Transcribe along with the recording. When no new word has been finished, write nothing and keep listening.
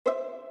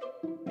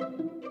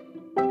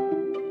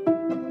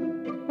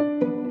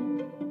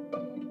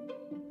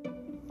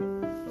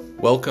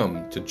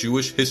Welcome to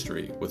Jewish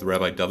History with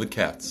Rabbi David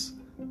Katz,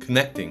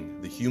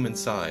 connecting the human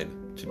side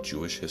to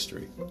Jewish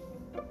history.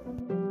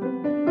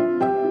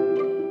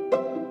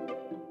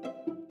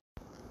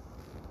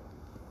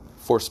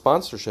 For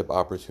sponsorship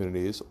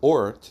opportunities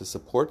or to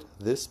support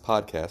this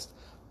podcast,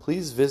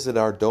 please visit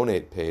our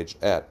donate page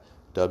at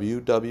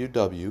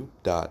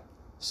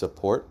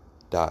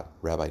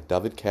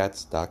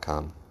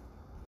www.support.rabbidavidkatz.com.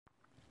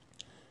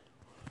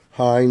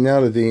 Hi,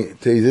 now that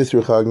today's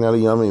Isra Chag, now the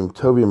Yamim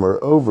Tovim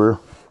are over,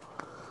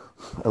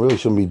 I really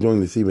shouldn't be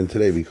doing this even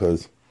today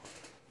because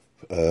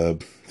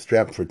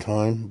strapped for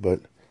time, but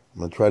I'm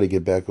going to try to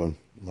get back on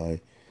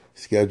my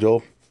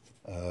schedule.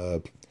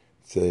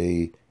 It's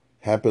a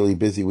happily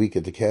busy week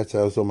at the Katz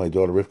household. My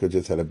daughter Rivka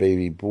just had a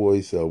baby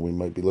boy, so we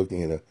might be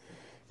looking at a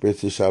Brit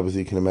Shabbos.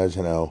 You can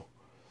imagine how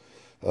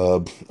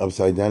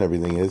upside down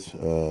everything is,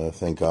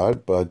 thank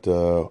God. But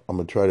I'm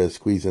going to try to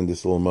squeeze in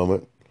this little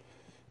moment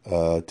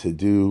to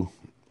do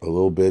a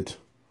little bit,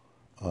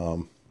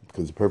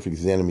 because the perfect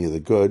is the enemy of the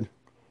good.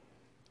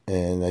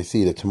 And I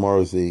see that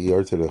tomorrow is the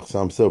Yartzeit of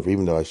Chassam Sofer,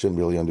 even though I shouldn't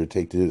really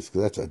undertake to do this,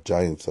 because that's a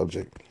giant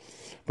subject.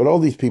 But all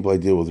these people I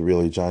deal with are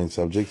really a giant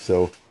subject,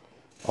 so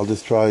I'll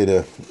just try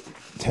to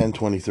 10,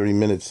 20, 30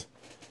 minutes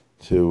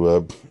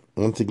to,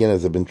 once again,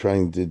 as I've been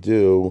trying to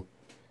do,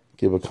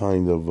 give a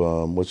kind of,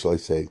 what shall I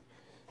say,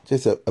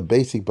 just a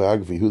basic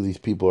biography, who these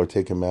people are,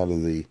 take them out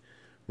of the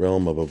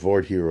realm of a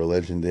Vort hero, a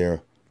legend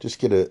there. Just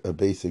get a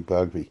basic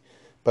biography.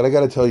 But I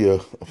got to tell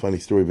you a funny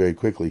story very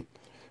quickly.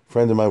 A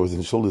friend of mine was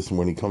in Shul this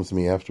morning. He comes to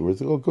me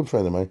afterwards. Oh, good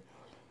friend of mine.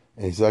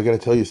 And he said, I got to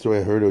tell you a story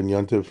I heard on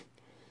Yontif,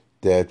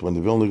 that when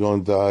the Vilna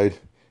Gaon died,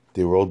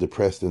 they were all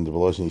depressed in the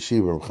Volozhin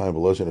Yeshiva. And Chaim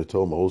Volozhin had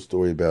told him a whole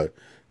story about,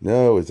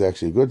 no, it's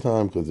actually a good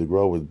time because the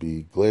girl would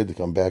be glad to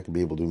come back and be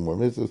able to do more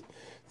mitzvahs,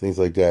 things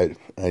like that.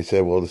 And I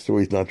said, well, the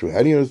story's not true.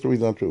 How do you know the story's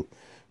not true?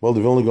 Well,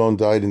 the Vilna Gaon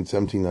died in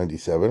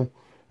 1797,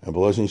 and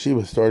Volozhin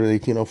Yeshiva started in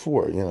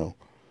 1804,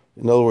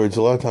 In other words,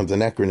 a lot of times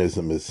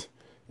anachronism is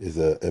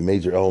a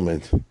major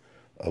element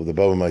of the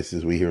Bava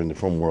Meisers we hear in the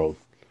frum world.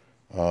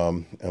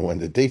 And when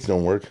the dates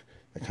don't work,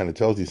 that kind of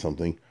tells you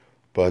something.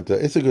 But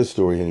it's a good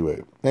story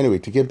anyway. Anyway,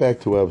 to get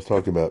back to what I was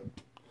talking about,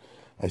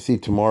 I see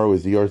tomorrow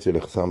is the Yartzeit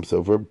of Chassam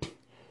Sofer,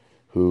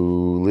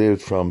 who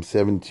lived from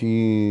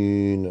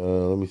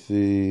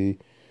 1763,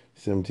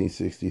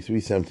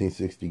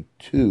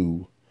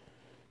 1762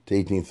 to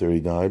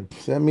 1839.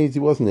 So that means he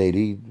wasn't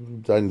 80, he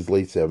died in his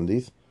late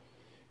 70s.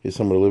 Here's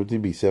someone who lived to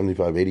be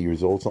 75, 80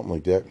 years old, something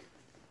like that.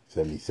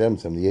 77,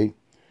 78.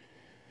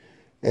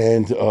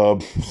 And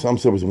Chassam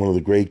Sofer was one of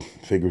the great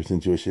figures in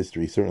Jewish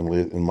history,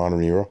 certainly in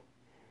modern era.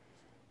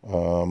 He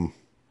was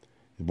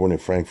born in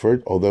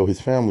Frankfurt, although his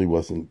family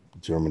wasn't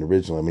German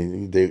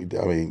originally.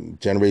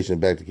 Generation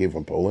back they came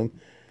from Poland.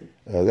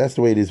 That's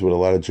the way it is with a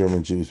lot of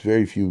German Jews.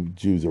 Very few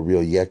Jews are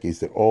real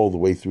Yekkis that all the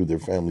way through their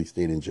family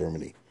stayed in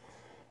Germany.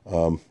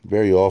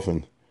 Very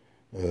often,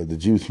 the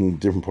Jews from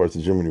different parts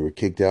of Germany were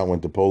kicked out,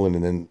 went to Poland,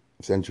 and then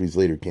centuries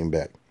later came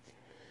back.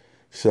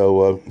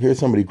 So here's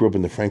somebody who grew up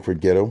in the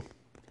Frankfurt ghetto,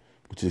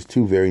 which is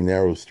two very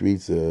narrow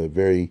streets,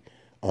 very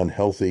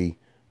unhealthy,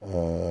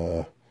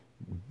 very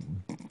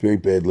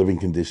bad living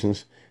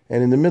conditions.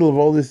 And in the middle of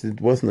all this, it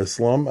wasn't a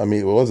slum. I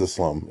mean, it was a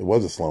slum. It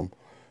was a slum.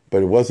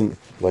 But it wasn't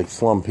like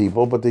slum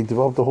people. But they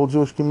developed a whole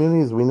Jewish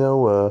community, as we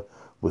know,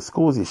 with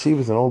schools,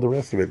 yeshivas, and all the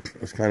rest of it.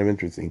 It was kind of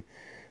interesting.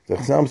 The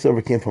Chassam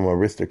Sofer came from an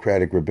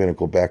aristocratic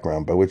rabbinical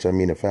background, by which I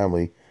mean a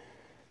family,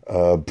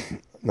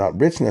 not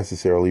rich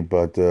necessarily,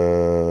 but,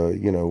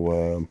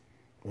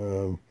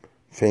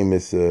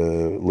 famous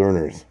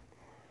learners.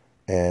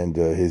 And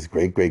his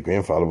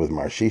great-great-grandfather was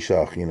Mar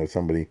Shishach,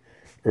 somebody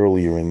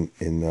earlier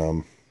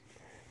in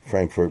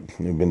Frankfurt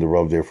who'd been the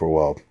Rav there for a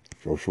while,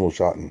 Shmuel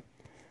Schotten.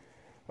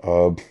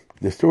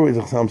 The story of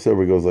Chassam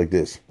Sofer goes like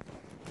this,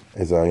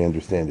 as I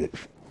understand it.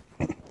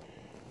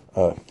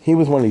 He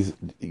was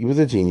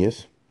a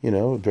genius,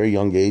 very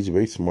young age,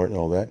 very smart and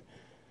all that.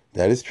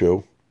 That is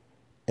true.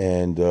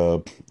 And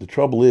the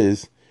trouble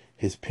is,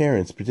 his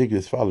parents, particularly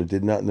his father,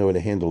 did not know how to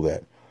handle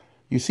that.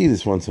 You see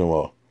this once in a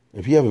while.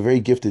 If you have a very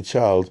gifted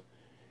child,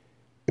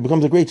 it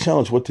becomes a great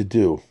challenge what to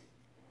do.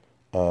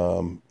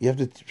 You have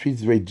to treat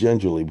this very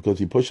gingerly, because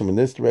if you push them in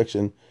this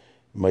direction,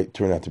 it might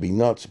turn out to be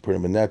nuts. Put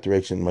them in that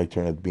direction, it might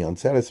turn out to be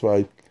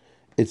unsatisfied.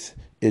 It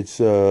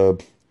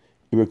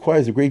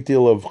requires a great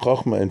deal of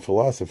chachma and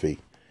philosophy,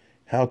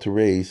 how to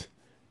raise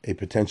a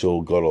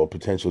potential gadol, a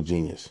potential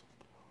genius.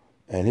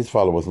 And his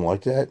father wasn't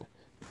like that,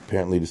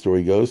 apparently the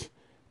story goes.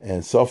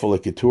 And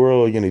Safal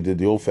Keturah, he did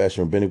the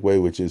old-fashioned rabbinic way,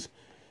 which is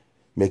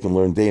make them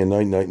learn day and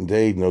night, night and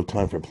day, no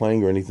time for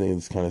playing or anything,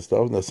 this kind of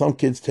stuff. Now, some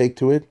kids take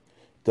to it.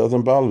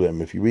 Doesn't bother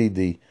them. If you read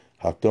the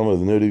Hakdama of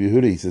the Noda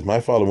Yehuda, he says, my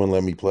father wouldn't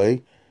let me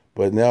play,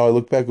 but now I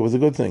look back, it was a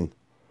good thing.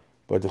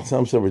 But the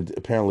Chassam Sofer,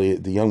 apparently,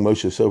 the young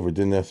Moshe Sofer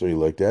didn't necessarily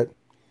like that.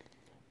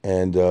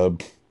 And, the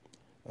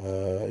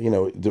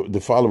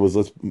father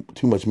was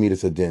too much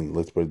midas hadin,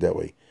 let's put it that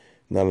way.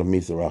 Not enough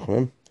midas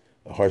rachmim,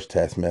 a harsh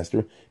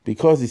taskmaster,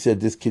 because he said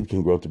this kid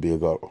can grow up to be a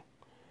gadol.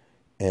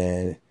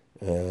 and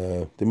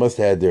they must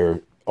have had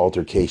their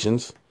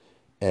altercations.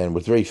 And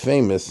what's very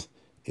famous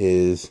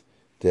is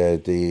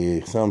that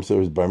the Chassam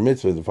Sofer's bar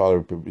mitzvah, the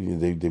father,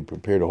 they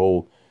prepared a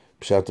whole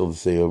pshatel to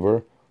say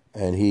over,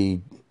 and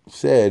he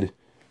said,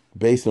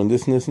 based on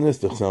this and this and this,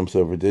 the Chassam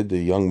Sofer did, the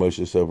young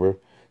Moshe Sofer,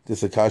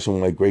 this akasha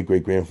my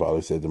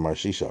great-great-grandfather said, the Mar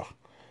Shishach.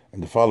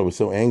 And the father was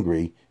so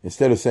angry,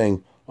 instead of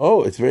saying,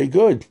 oh, it's very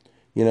good,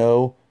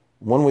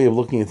 one way of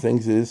looking at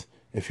things is,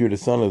 if you're the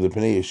son of the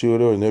Pnei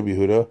Yeshua or Nebi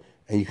Yehuda,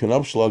 and you can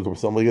upslug or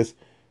something like this,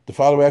 the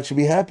father will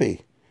actually be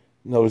happy.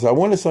 In other words, I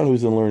want a son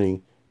who's in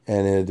learning,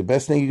 and the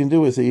best thing you can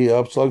do is he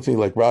upslugs me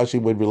like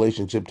Rashi would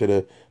relationship to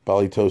the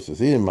Balitosis.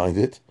 He didn't mind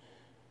it.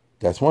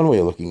 That's one way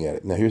of looking at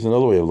it. Now, here's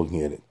another way of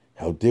looking at it.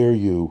 How dare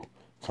you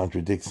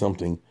contradict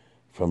something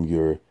from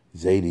your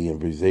Zaidi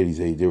and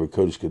Zaidi, they were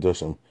Kodesh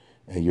Kedoshim,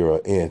 and you're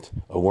an ant,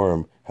 a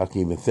worm. How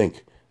can you even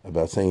think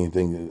about saying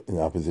anything in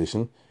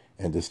opposition?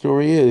 And the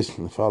story is,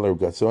 the father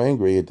got so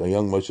angry at the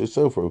young Moshe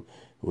Sofer,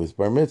 who was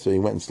bar mitzvah, he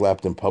went and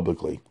slapped him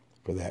publicly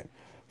for that.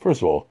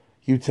 First of all,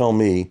 you tell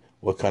me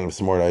what kind of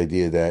smart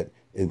idea that,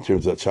 in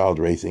terms of child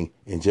raising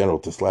in general,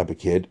 to slap a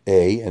kid,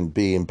 A, and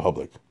B, in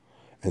public,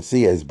 and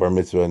C, as bar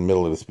mitzvah in the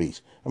middle of the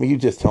speech. I mean, you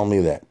just tell me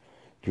that.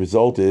 The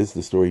result is,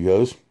 the story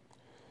goes,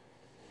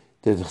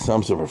 that the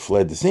Chassam Sofer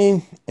fled the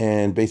scene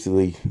and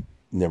basically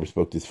never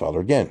spoke to his father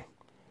again.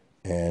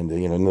 And,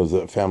 there was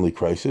a family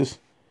crisis,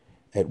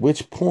 at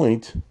which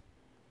point,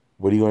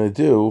 what are you going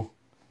to do?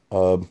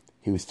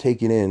 He was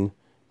taken in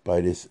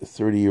by this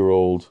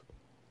 30-year-old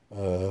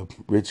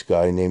rich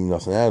guy named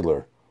Nosson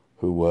Adler,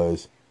 who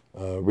was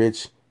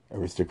rich,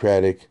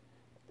 aristocratic,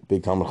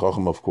 big Talmid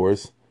Chacham, of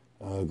course.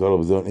 Gadol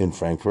was in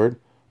Frankfurt,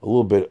 a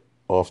little bit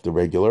off the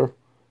regular.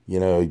 He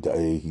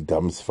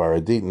damns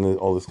Faradit and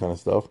all this kind of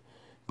stuff.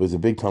 But he was a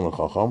big Talmid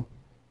Chacham,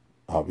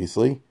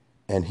 obviously.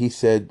 And he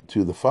said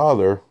to the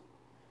father,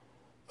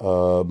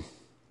 because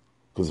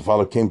the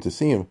father came to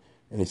see him,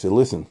 and he said,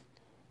 listen,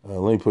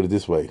 let me put it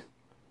this way.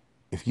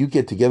 If you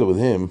get together with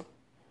him,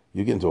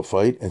 you get into a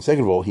fight, and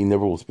second of all, he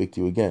never will speak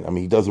to you again. I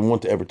mean, he doesn't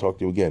want to ever talk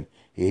to you again.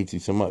 He hates you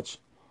so much.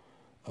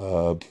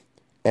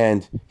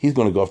 And he's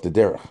going to go off the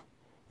derech.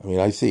 I mean,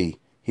 I see.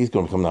 He's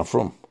going to come down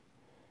from.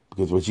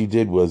 Because what you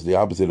did was the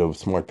opposite of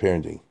smart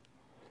parenting.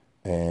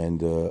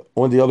 And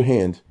on the other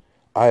hand,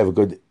 I have a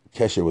good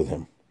kesher with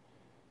him.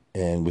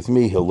 And with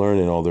me, he'll learn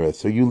and all the rest.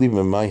 So you leave him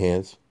in my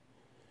hands.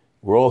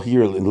 We're all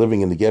here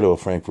living in the ghetto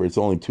of Frankfurt. It's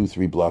only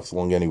 2-3 blocks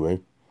long anyway.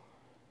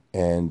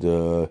 And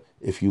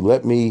if you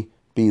let me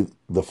be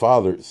the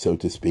father, so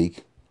to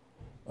speak,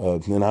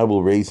 then I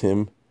will raise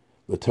him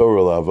the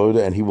Torah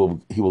Avoda, and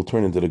he will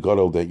turn into the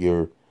gadol that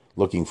you're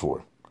looking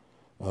for.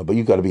 But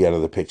you got to be out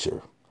of the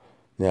picture.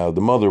 Now,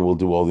 the mother will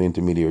do all the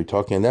intermediary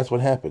talking, and that's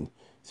what happened.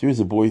 So here's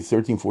a boy,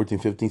 13, 14,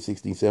 15,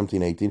 16,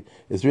 17, 18.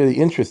 It's really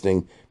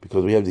interesting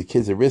because we have the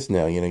kids at risk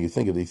now. You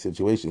think of these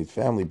situations, these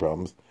family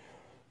problems,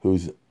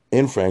 who's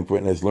in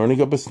Frankfurt and is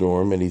learning up a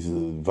storm, and he's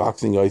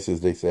voxing ice,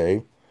 as they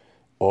say,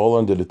 all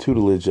under the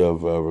tutelage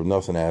of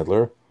Nosson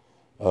Adler,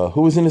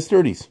 who was in his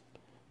 30s.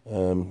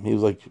 He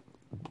was like,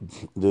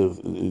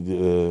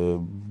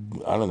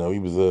 I don't know, he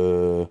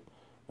was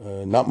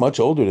not much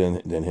older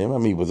than him. I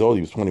mean, he was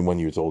 21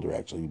 years older,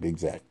 actually, to be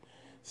exact.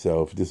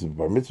 So if this is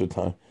bar mitzvah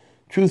time.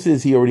 Truth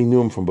is, he already knew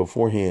him from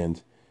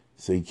beforehand,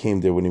 so he came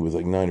there when he was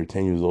like 9 or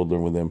 10 years old,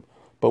 learned with him.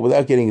 But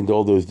without getting into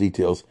all those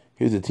details,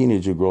 here's a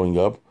teenager growing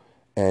up,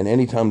 and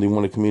anytime they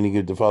want to communicate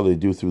with the father, they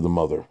do through the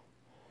mother.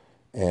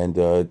 And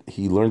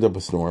he learned up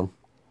a storm,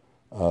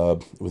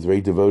 was very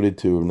devoted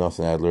to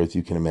Nosson Adler, as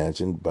you can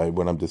imagine, by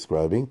what I'm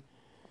describing.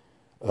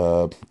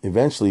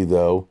 Eventually,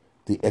 though,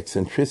 the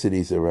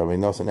eccentricities of Rabbi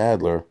Nosson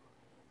Adler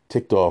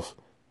ticked off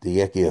the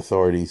Yeki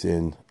authorities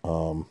in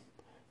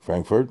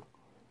Frankfurt.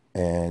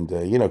 And,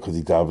 because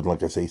he davened,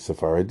 like I say,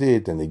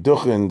 Sepharadit, and they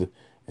duchened,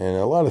 and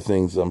a lot of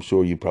things I'm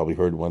sure you probably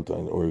heard one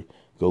time, or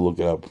go look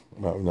it up,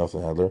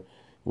 Nosson Adler. It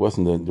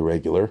wasn't the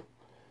regular.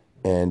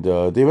 And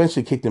they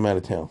eventually kicked him out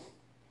of town.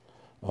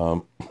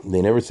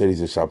 They never said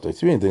he's a Shabtai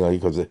Tzvi or anything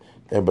like that, because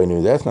everybody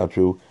knew that's not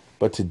true.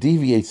 But to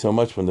deviate so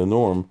much from the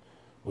norm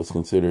was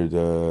considered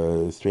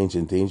strange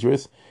and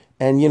dangerous.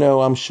 And,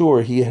 I'm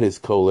sure he had his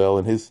kolel,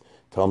 and his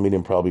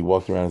Talmidim probably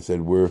walked around and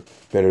said, we're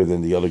better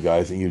than the other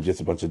guys, and you're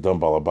just a bunch of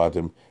dumb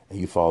balabatim, and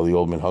you follow the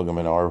old Minhagim,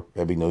 and our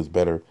Rebbe knows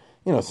better.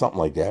 Something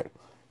like that.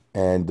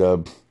 And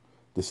the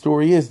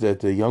story is that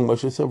the young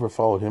Moshe Sofer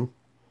followed him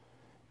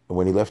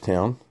when he left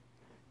town,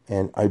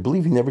 and I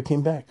believe he never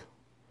came back.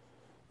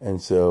 And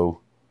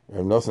so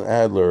Nosson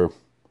Adler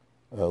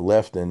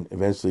left and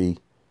eventually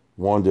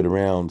wandered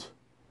around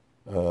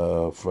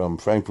from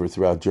Frankfurt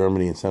throughout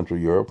Germany and Central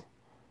Europe,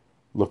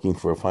 looking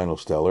for a final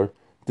stellar.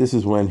 This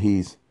is when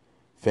he's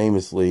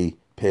famously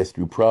passed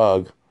through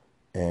Prague,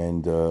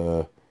 and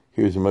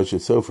here's Moshe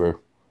Sofer,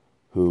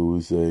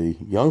 who's a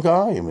young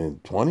guy,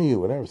 20 or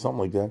whatever, something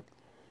like that.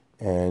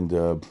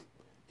 And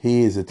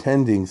he is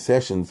attending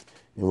sessions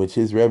in which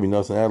his Rabbi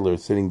Nosson Adler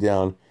is sitting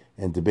down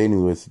and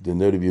debating with the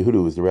Noda B'Yehuda,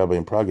 who was the rabbi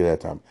in Prague at that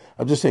time.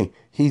 I'm just saying,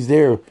 he's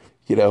there,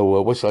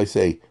 what shall I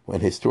say,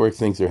 when historic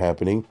things are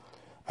happening.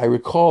 I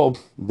recall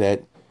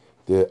that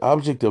the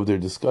object of their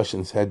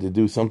discussions had to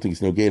do something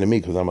no gay to me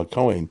because I'm a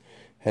Kohen,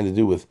 had to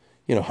do with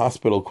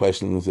hospital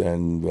questions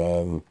and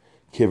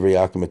Kivrei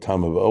Yaakov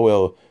Matamav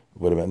Oel.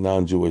 What about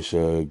non-Jewish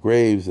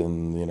graves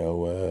and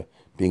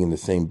being in the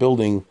same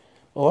building?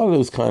 A lot of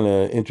those kind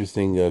of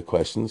interesting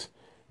questions.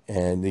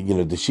 And the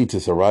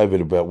Shitas arrive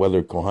at about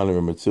whether Kohanim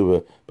or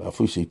Mitzvah,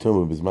 Ba'afushi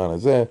Tumah Bizman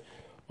Hazeh,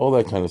 all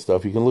that kind of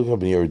stuff. You can look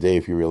up in Yoreh De'ah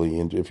if you're really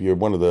into. If you're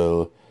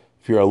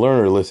a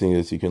learner listening to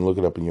this, you can look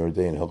it up in Yoreh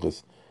De'ah and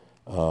Hilchos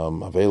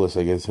Avelis,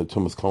 I guess,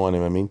 Tumas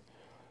Kohanim. I mean,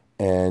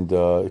 and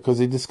because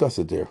they discuss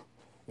it there,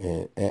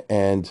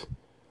 and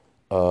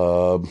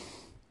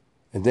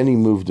then he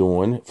moved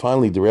on.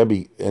 Finally, the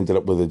Rebbe ended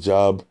up with a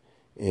job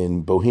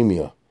in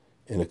Bohemia,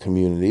 in a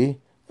community,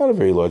 not a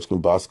very large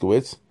community,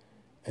 Boskowitz.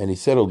 And he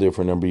settled there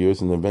for a number of years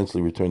and then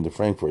eventually returned to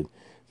Frankfurt.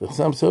 The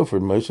Chassam Sofer,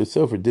 Moshe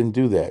Sofer, didn't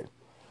do that.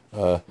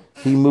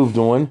 He moved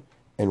on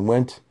and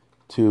went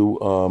to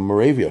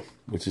Moravia,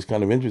 which is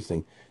kind of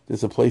interesting. This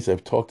is a place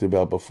I've talked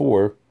about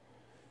before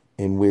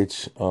in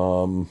which,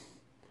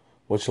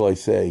 what shall I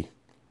say?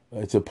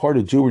 It's a part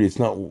of Jewry it's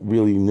not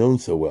really known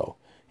so well.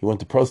 He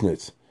went to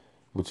Prosnitz,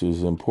 which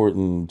is an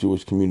important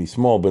Jewish community,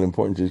 small but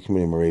important Jewish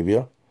community in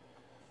Moravia.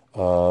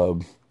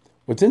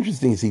 What's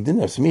interesting is he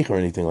didn't have smicha or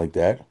anything like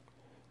that,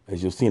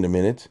 as you'll see in a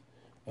minute.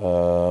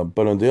 But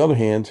on the other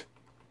hand,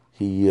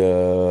 he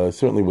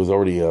certainly was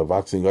already a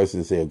Voxing Geist,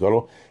 to say a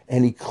Gadol,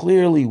 and he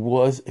clearly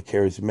was a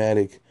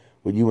charismatic,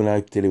 what you and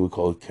I today would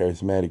call a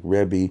charismatic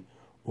Rebbe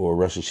or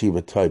Rosh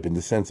Hashiva type, in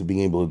the sense of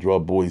being able to draw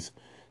boys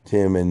to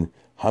him and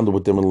handle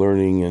with them and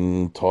learning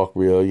and talk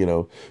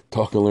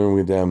talk and learn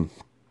with them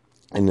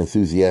in an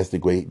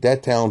enthusiastic way.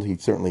 That talent he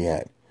certainly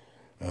had.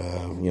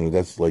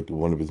 That's like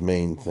one of his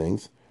main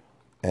things.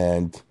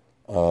 And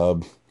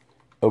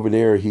over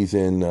there, he's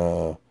in,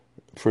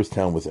 first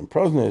town was in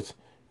Prosnitz,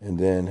 and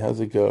then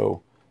how's it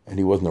go? And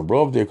he wasn't a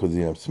Rov there because he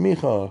didn't have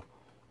smicha.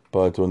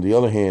 But on the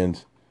other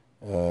hand,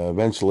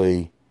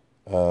 eventually,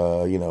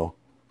 let's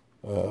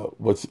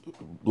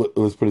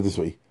put it this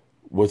way.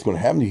 What's going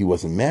to happen to him, he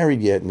wasn't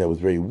married yet, and that was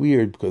very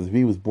weird because if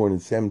he was born in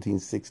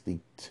 1762,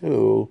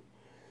 so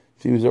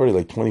he was already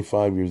like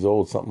 25 years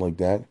old, something like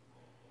that.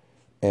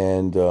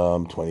 And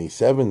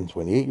 27,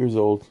 28 years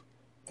old,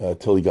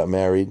 till he got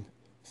married.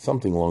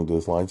 Something along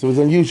those lines. So it was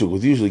unusual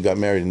because usually got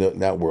married in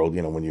that world,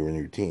 when you were in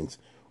your teens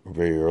or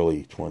very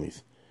early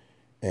 20s.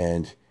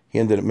 And he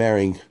ended up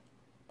marrying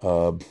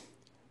a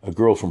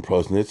girl from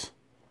Prosnitz,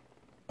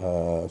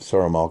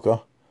 Sarah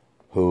Malka,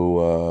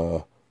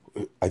 who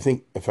I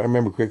think, if I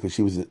remember correctly,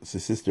 she was the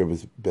sister of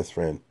his best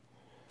friend.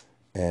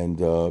 And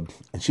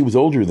she was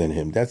older than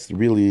him. That's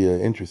really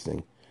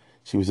interesting.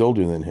 She was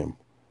older than him.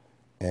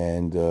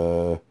 And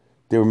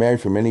they were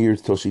married for many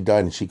years till she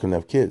died and she couldn't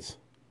have kids.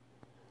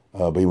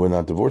 But he would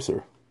not divorce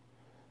her.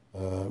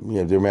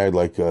 They're married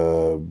like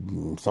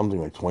something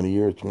like 20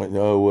 years,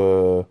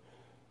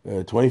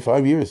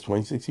 25 years,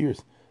 26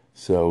 years.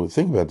 So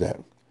think about that.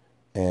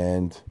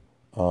 And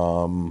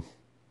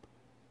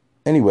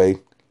anyway,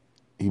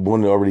 he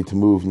wanted already to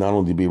move, not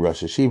only to be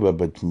Rosh Hashiva,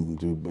 but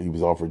he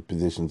was offered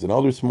positions in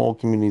other small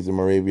communities in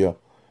Moravia.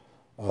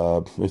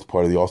 It's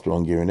part of the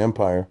Austro-Hungarian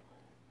Empire.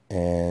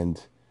 And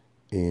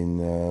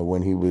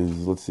when he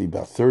was,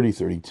 about 30,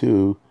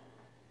 32,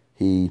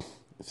 he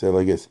said,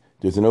 I guess,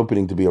 there's an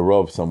opening to be a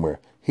Rav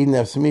somewhere. He didn't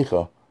have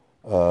smicha,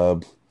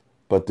 and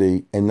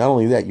not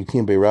only that, you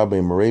can't be a rabbi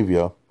in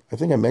Moravia. I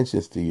think I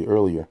mentioned this to you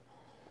earlier,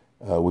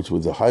 which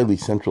was a highly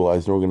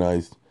centralized,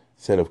 organized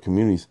set of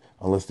communities,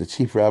 unless the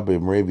chief rabbi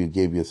of Moravia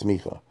gave you a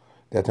smicha.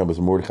 That time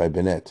was Mordechai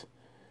Bennett.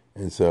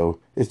 And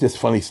so it's just a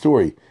funny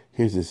story.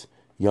 Here's this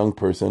young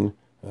person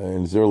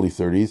in his early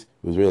 30s. It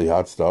was really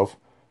hot stuff.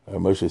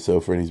 Moshe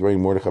Sofer, and he's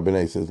writing Mordechai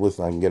Bennett. He says,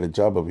 listen, I can get a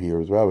job over here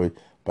as rabbi,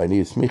 but I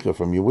need a smicha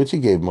from you, which he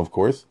gave him, of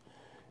course.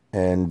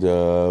 And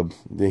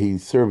he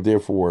served there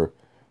for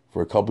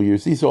a couple of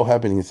years. These all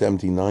happening in the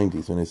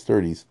 1790s, in his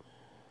 30s,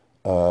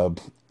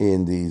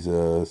 in these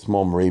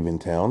small Moravian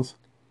towns,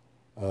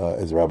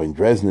 as Rabbi in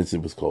Dresnitz,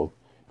 it was called.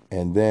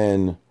 And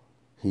then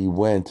he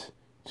went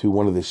to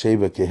one of the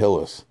Sheva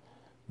Kehillas,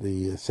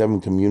 the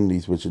 7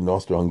 communities which are in the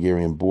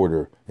Austro-Hungarian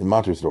border, in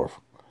Mattersdorf,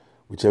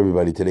 which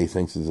everybody today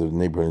thinks is a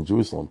neighborhood in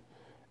Jerusalem.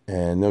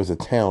 And there was a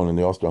town in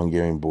the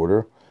Austro-Hungarian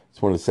border.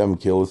 It's one of the 7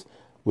 Kehillas.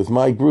 With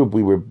my group,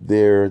 we were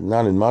there,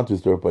 not in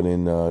Mattersdorf, but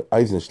in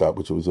Eisenstadt,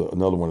 which was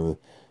another one of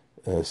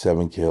the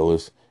 7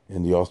 Kehillas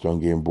in the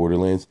Austro-Hungarian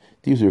borderlands.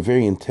 These were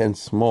very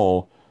intense,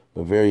 small,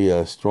 but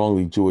very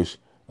strongly Jewish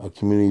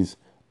communities,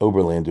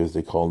 Oberlanders,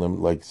 they call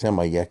them, like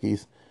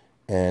semi-Yekis.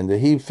 And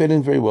he fit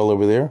in very well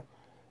over there.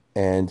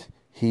 And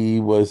he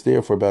was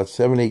there for about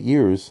 7-8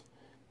 years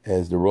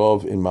as the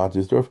Rav in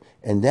Mattersdorf.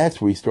 And that's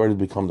where he started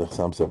to become the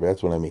Chassam Sofer.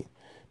 That's what I mean.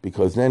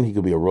 Because then he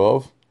could be a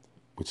Rav,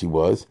 which he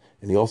was,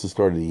 and he also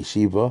started a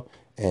yeshiva,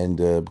 and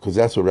because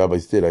that's what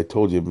rabbis did. I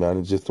told you about it,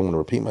 I just don't want to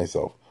repeat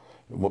myself.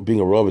 Being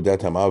a Rav at that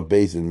time, Av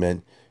Basin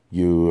meant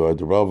you are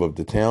the Rav of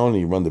the town,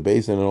 and you run the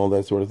basin and all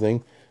that sort of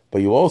thing,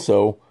 but you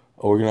also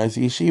organize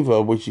a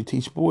yeshiva which you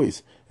teach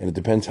boys. And it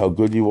depends how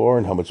good you are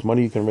and how much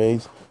money you can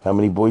raise, how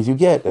many boys you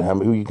get,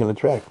 and who you can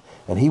attract.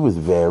 And he was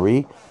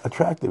very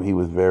attractive. He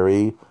was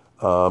very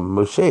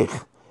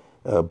moshech.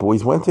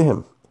 Boys went to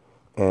him.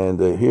 And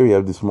here you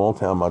have the small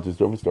town,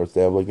 Mattersdorf, starts to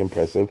have like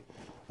impressive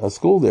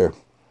school there.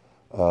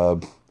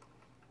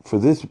 For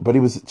this, but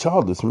he was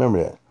childless,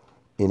 remember that.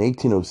 In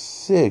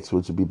 1806,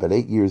 which would be about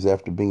 8 years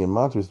after being in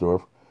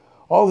Mattersdorf,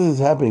 all this is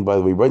happening, by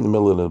the way, right in the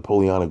middle of the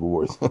Napoleonic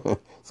Wars.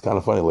 It's kind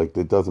of funny, like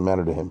it doesn't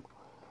matter to him.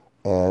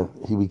 And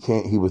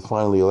he was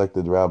finally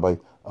elected rabbi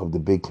of the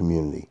big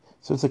community.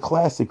 So it's a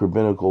classic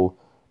rabbinical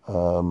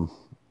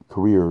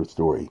career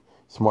story.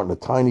 Smart in a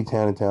tiny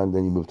town,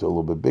 then you move to a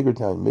little bit bigger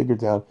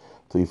town,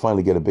 till you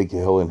finally get a big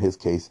hill. In his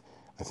case,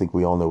 I think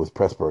we all know was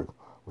Pressburg,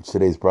 which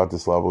today's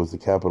Bratislava was the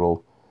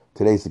capital.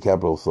 Today's the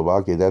capital of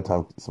Slovakia. At that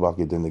time,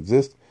 Slovakia didn't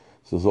exist.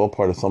 So it's all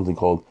part of something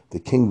called the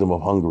Kingdom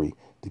of Hungary.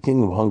 The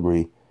Kingdom of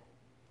Hungary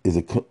is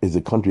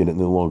a country that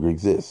no longer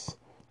exists.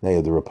 Now you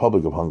have the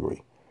Republic of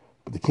Hungary.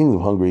 But the Kingdom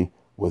of Hungary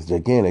was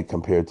gigantic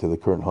compared to the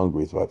current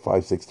Hungary. It's about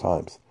 5-6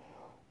 times.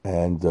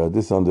 And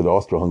this is under the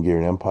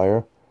Austro-Hungarian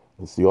Empire.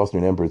 It's the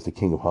Austrian Emperor is the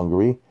King of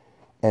Hungary.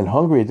 And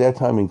Hungary at that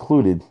time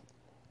included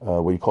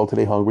what you call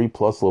today Hungary,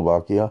 plus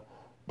Slovakia,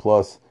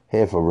 plus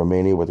half of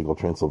Romania, what they call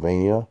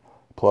Transylvania,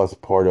 plus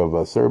part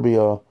of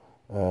Serbia,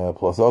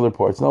 plus other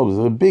parts. No, it was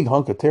a big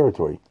hunk of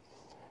territory.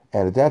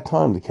 And at that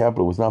time, the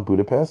capital was not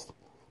Budapest,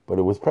 but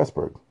it was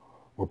Pressburg,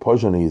 or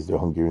Pozsony, as the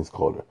Hungarians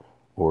called it,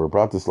 or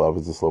Bratislava,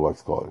 as the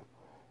Slovaks called it.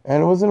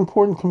 And it was an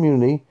important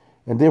community,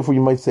 and therefore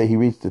you might say he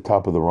reached the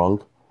top of the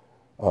rung.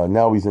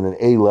 Now he's in an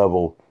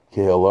A-level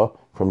kehillah.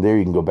 From there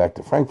you can go back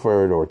to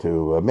Frankfurt, or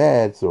to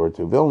Metz, or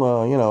to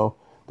Vilna,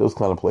 those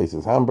kind of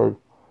places, Hamburg,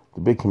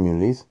 the big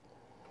communities.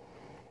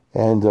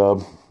 And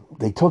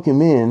they took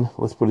him in,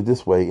 let's put it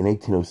this way, in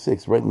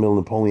 1806, right in the middle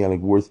of the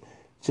Napoleonic Wars,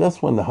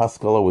 just when the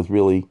Haskalah was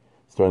really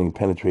starting to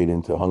penetrate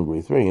into Hungary.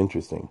 It's very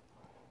interesting.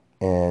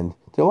 And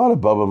there are a lot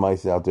of Baba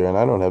mice out there, and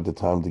I don't have the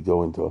time to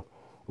go into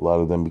a lot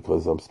of them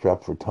because I'm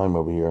strapped for time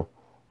over here.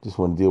 Just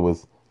want to deal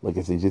with, like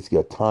I said, just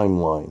get a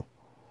timeline.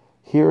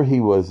 Here he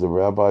was a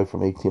rabbi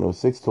from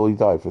 1806 till he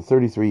died for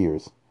 33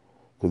 years,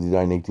 because he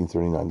died in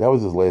 1839. That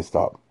was his last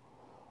stop.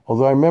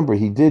 Although I remember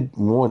he did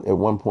want at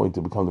one point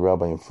to become the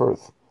rabbi in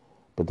Firth,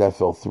 but that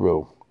fell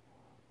through.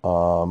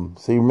 So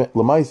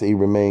he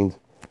remained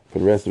for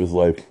the rest of his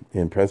life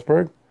in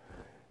Pressburg.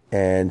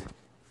 And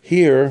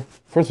here,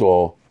 first of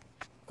all,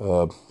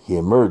 he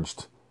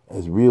emerged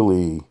as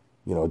really,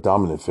 a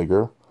dominant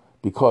figure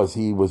because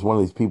he was one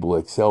of these people who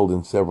excelled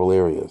in several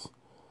areas.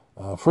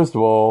 First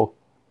of all,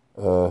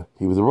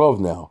 he was a Rav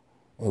now.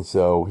 And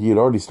so he had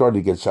already started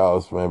to get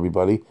showers from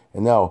everybody,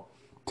 and now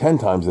 10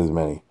 times as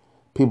many.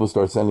 People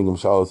start sending him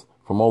showers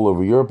from all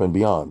over Europe and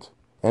beyond.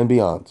 And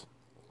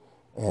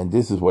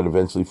this is what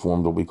eventually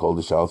formed what we call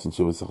the Shalos and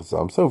Shuvas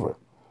Chassam Sofer,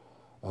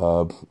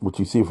 which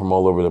you see from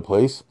all over the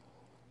place.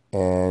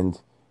 And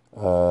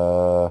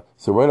so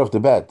right off the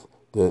bat,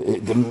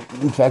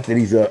 the fact that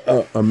he's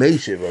a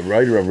Meshiv, a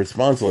writer of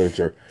response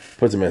literature,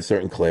 puts him in a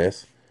certain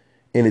class.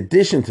 In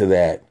addition to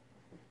that,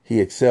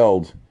 he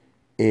excelled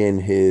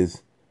in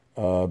his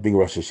being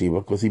Rosh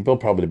Yeshiva, because he built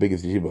probably the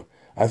biggest yeshiva.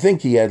 I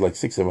think he had like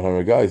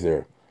 600-700 guys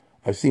there.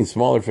 I've seen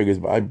smaller figures,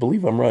 but I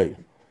believe I'm right.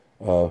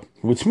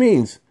 Which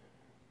means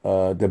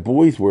the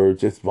boys were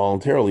just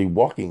voluntarily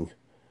walking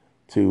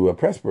to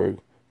Pressburg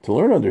to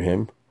learn under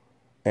him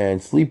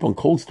and sleep on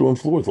cold stone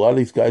floors. A lot of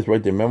these guys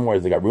write their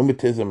memoirs. They got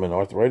rheumatism and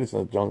arthritis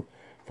and junk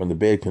from the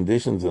bad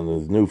conditions, and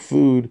there's no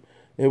food.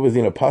 It was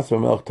Pasva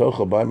Melch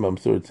Tocha by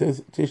Mamsur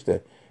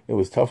Tishta. It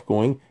was tough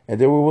going,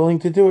 and they were willing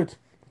to do it.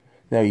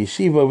 Now,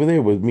 yeshiva over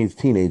there means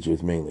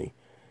teenagers mainly.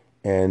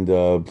 And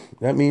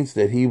that means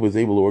that he was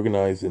able to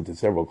organize into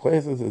several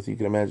classes, as you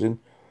can imagine.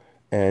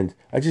 And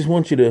I just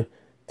want you to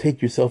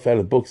take yourself out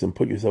of books and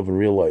put yourself in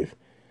real life.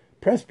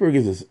 Pressburg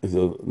is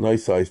a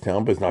nice-sized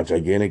town, but it's not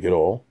gigantic at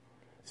all.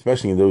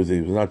 Especially in those days,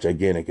 it was not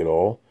gigantic at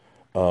all.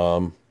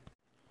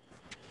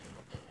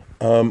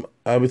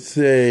 I would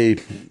say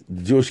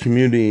the Jewish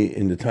community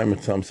in the time of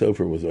Chassam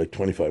Sofer was like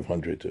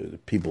 2,500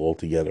 people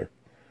altogether,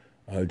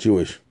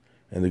 Jewish.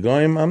 And the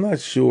Goyim, I'm not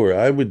sure.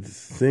 I would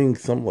think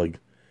something like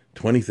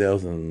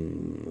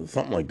 20,000,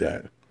 something like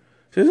that.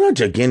 So it's not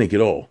gigantic at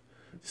all.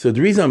 So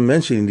the reason I'm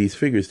mentioning these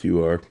figures to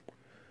you are,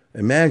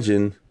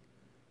 imagine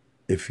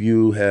if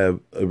you have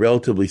a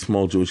relatively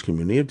small Jewish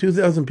community of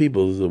 2,000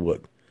 people, this is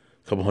what?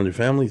 A couple hundred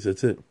families,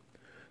 that's it.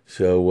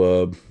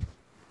 So,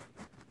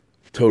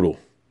 total.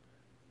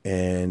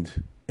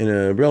 And in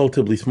a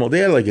relatively small, they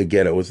had like a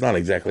ghetto. It's not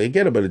exactly a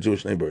ghetto, but a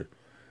Jewish neighborhood.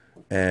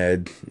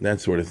 And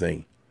that sort of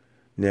thing.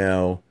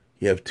 Now,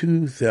 you have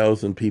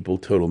 2,000 people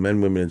total,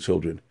 men, women, and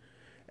children.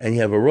 And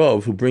you have a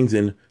Rav who brings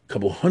in a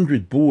couple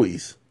hundred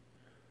boys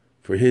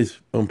for his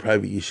own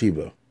private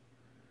yeshiva.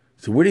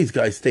 So where do these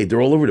guys stay?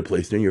 They're all over the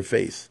place. They're in your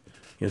face.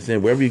 You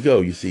understand? Wherever you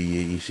go, you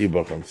see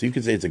yeshiva. So you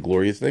could say it's a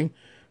glorious thing.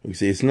 You could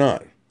say it's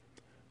not.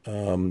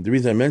 The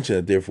reason I mention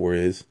it, therefore,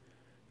 is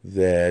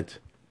that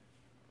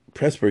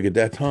Pressburg at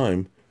that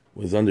time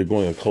was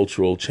undergoing a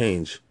cultural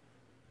change.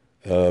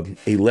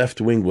 A left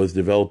wing was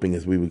developing,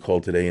 as we would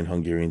call today in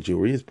Hungarian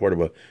Jewry, as part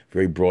of a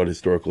very broad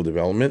historical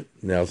development.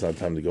 Now it's not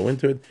time to go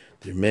into it.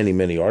 There are many,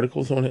 many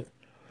articles on it.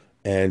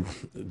 And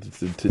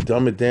to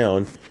dumb it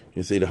down,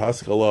 you say the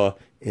Haskalah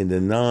in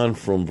the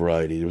non-Frum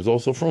variety. There was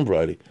also Frum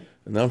variety.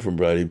 The non-Frum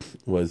variety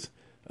was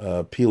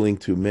appealing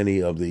to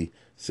many of the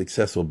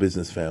successful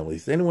business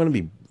families. They didn't want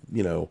to be,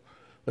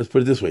 let's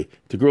put it this way.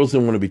 The girls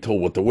didn't want to be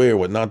told what to wear,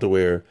 what not to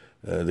wear.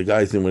 The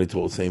guys didn't want to be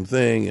told the same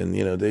thing. And,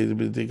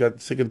 they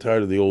got sick and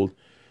tired of the old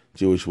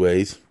Jewish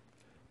ways.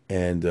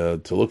 And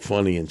to look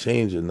funny and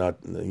change and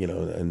not,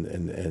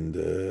 and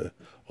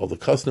all the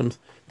customs.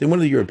 They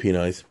wanted to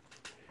Europeanize.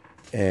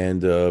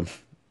 And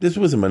this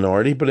was a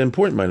minority, but an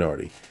important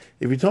minority.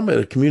 If you're talking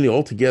about a community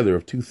altogether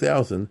of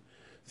 2,000,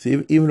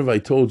 see, even if I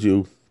told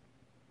you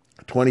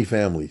 20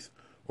 families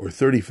or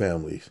 30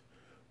 families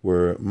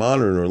were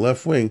modern or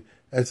left-wing,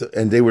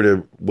 and they were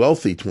the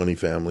wealthy 20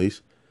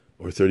 families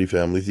or 30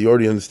 families, you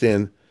already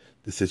understand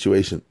the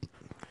situation.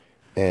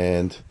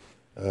 And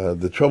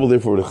the trouble,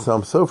 therefore, with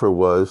Chassam Sofer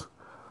was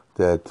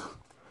that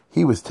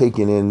he was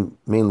taken in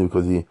mainly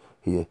because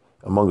he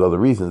among other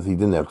reasons, he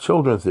didn't have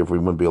children, so therefore he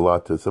wouldn't be a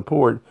lot to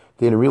support.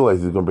 They didn't realize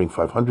he was going to bring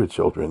 500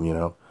 children,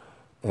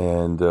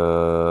 And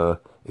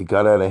it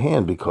got out of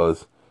hand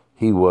because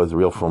he was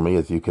real for me,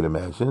 as you can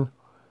imagine.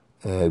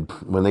 And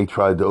when they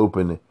tried to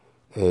open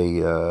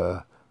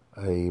a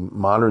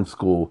modern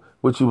school,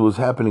 which was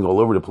happening all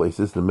over the place,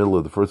 this is the middle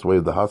of the first wave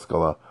of the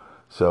Haskalah.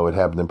 So it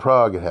happened in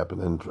Prague, it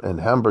happened in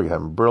Hamburg, it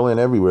happened in Berlin,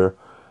 everywhere.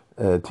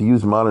 To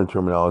use modern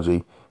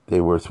terminology, they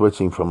were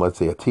switching from, let's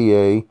say, a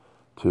TA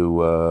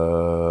to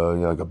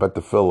like a bet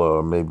tefillah,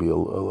 or maybe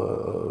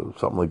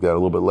something like that, a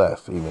little bit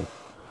less even.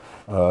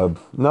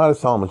 Not a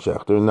Solomon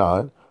Schechter,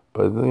 not,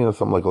 but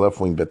something like a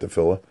left-wing bet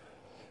tefillah.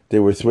 They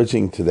were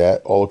switching to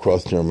that all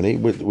across Germany,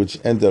 which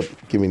ended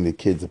up giving the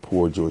kids a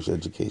poor Jewish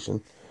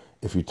education.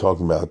 If you're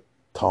talking about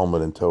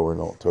Talmud and Torah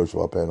and all, Torah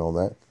Shabbat and all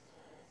that,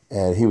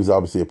 and he was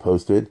obviously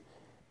opposed to it.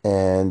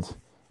 And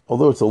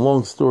although it's a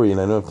long story,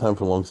 and I don't have time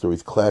for long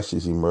stories,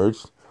 clashes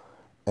emerged,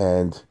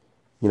 and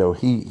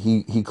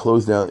he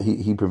closed down,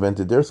 he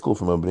prevented their school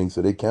from opening,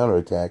 so they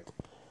counterattacked.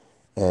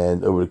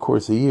 And over the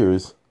course of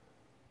years,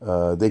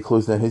 they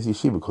closed down his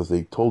yeshiva because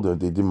they told him,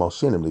 they did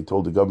malshinim, they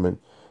told the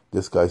government,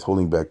 this guy's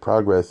holding back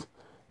progress,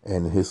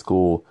 and in his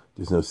school,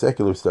 there's no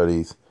secular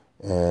studies,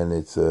 and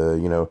it's,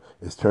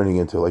 it's turning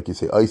into, like you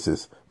say,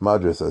 ISIS,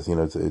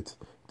 madrasas,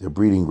 they're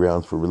breeding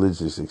grounds for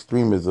religious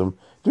extremism.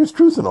 There's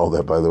truth in all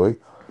that, by the way.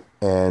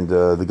 And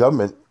the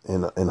government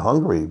in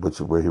Hungary,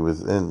 where he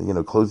was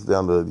in, closed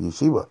down the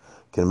yeshiva.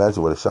 Can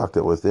imagine what a shock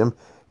that was to him.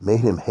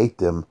 Made him hate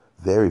them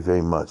very,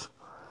 very much.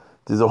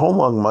 There's a whole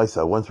long mice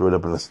I once wrote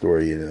up in a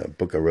story in a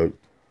book I wrote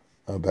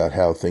about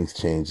how things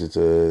change. It's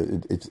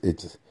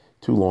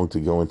too long to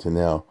go into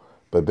now,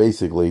 but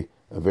basically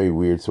a very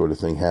weird sort of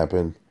thing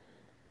happened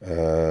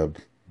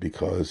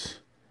because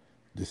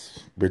this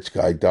rich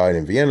guy died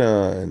in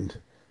Vienna and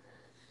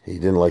he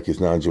didn't like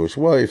his non-Jewish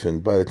wife.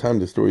 And by the time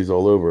the story's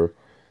all over,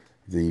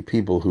 the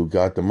people who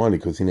got the money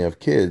because he didn't have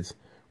kids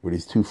were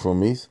these two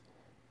Frumies.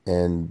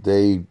 And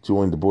they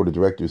joined the board of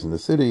directors in the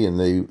city, and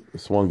they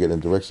swung it in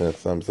the direction of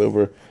Chassam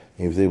Sofer, and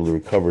he was able to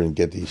recover and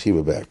get the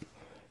yeshiva back.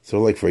 So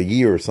like for a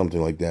year or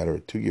something like that, or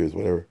 2 years,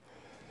 whatever,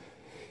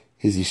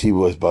 his yeshiva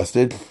was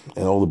busted,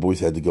 and all the boys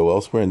had to go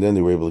elsewhere, and then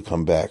they were able to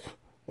come back.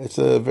 It's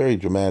very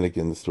dramatic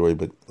in the story,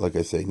 but like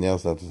I say,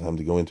 now's not the time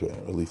to go into it,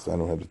 or at least I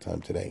don't have the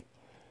time today.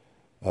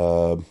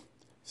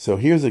 So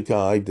here's a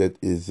guy that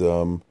is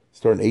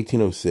starting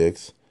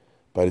 1806.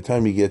 By the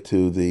time you get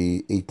to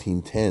the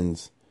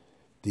 1810s,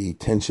 the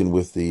tension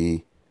with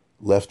the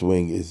left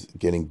wing is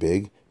getting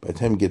big. By the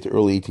time you get to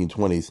early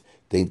 1820s,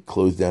 they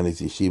closed down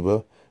his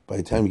yeshiva. By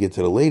the time you get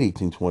to the late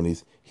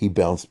 1820s, he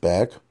bounced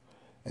back,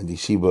 and the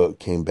yeshiva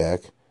came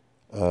back.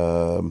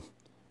 And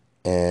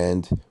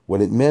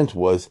what it meant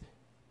was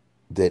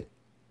that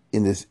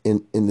in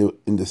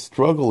the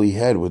struggle he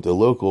had with the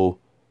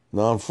local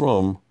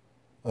non-Frum,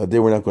 they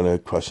were not going to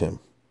crush him.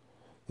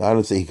 Now, I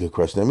don't say he could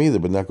crush them either,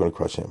 but not going to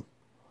crush him.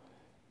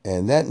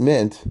 And that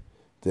meant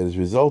that as a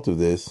result of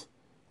this,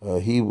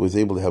 he was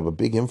able to have a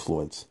big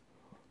influence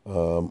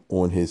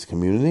on his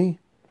community,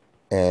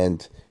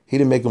 and he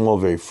didn't make them all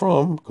very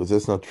Frum, because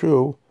that's not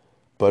true.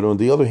 But on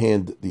the other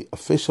hand, the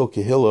official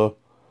Kehillah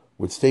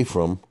would stay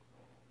Frum,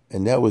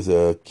 and that was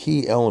a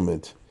key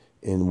element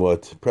in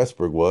what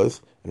Pressburg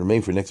was and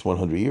remained for the next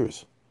 100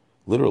 years,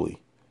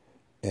 literally.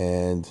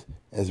 And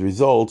as a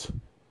result,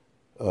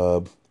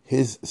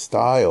 his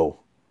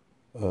style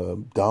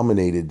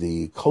dominated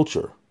the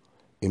culture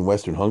in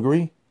Western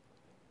Hungary,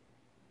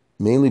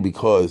 mainly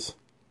because,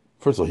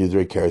 first of all, he was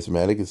very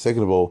charismatic, and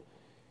second of all,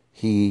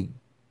 if he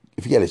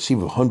had a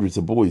yeshiva of hundreds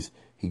of boys,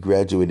 he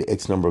graduated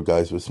X number of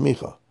guys with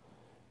smicha.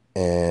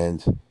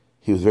 And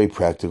he was very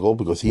practical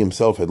because he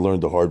himself had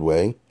learned the hard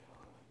way.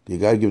 You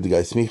got to give the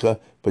guy smicha,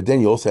 but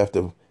then you also have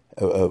to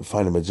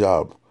find him a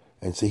job.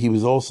 And so he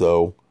was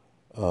also,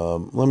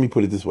 let me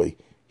put it this way,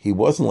 he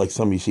wasn't like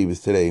some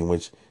yeshivas today in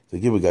which they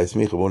give a guy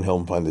smicha, won't help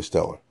him find a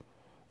stellar.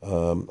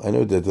 I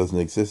know that doesn't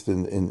exist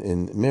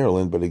in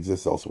Maryland, but it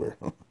exists elsewhere.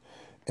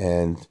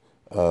 And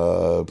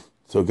so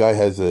a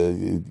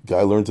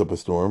guy learns up a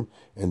storm,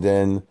 and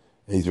then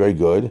he's very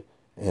good,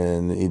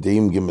 and they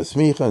even give him a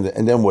smicha,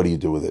 and then what do you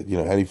do with it?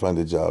 How do you find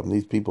a job? And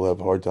these people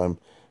have a hard time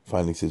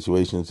finding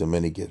situations, and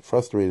many get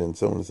frustrated, and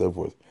so on and so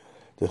forth.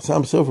 The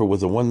Chassam Sofer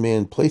was a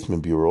one-man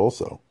placement bureau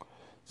also.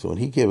 So when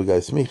he gave a guy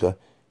smicha,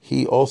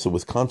 he also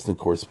was constant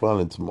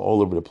correspondent from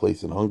all over the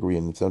place in Hungary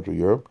and in Central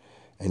Europe,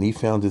 and he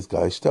found his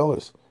guy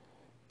stellars.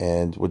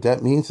 And what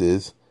that means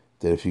is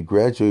that if you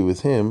graduate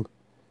with him,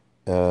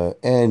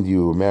 and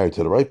you were married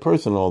to the right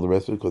person and all the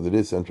rest of it, because it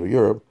is Central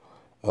Europe,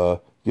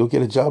 you'll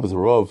get a job as a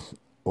Rav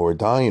or a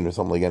Dayan or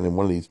something like that in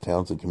one of these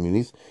towns and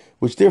communities,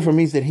 which therefore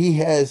means that he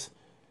has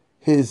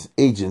his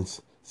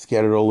agents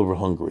scattered all over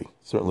Hungary,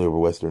 certainly over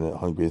Western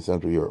Hungary and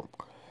Central Europe.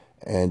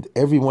 And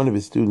every one of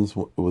his students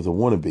was a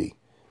wannabe,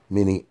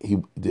 meaning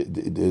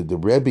the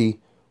Rebbe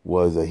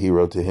was a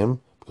hero to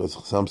him because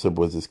Samsab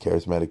was this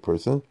charismatic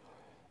person,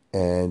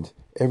 and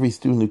every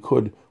student who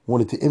could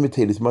wanted to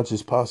imitate as much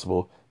as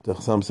possible the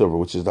Chassam Sofer,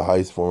 which is the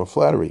highest form of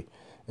flattery.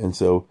 And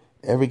so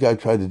every guy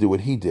tried to do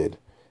what he did.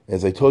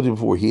 As I told you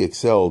before, he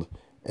excelled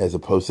as a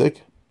posek.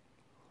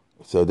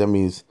 So that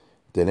means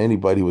that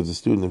anybody who was a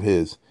student of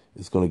his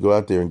is going to go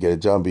out there and get a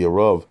job, be a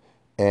Rav,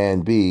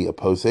 and be a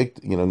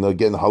posek, getting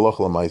the halach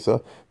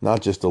l'maisa,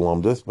 not just the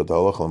lomdus, but the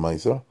halach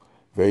l'maisa.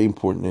 Very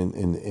important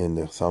in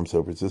the Chassam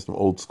Sofer system,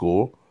 old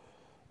school.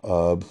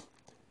 Not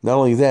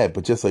only that,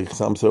 but just like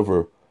Chassam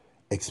Sofer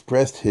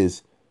expressed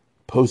his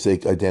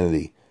posek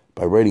identity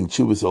by writing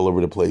chuvas all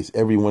over the place,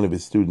 every one of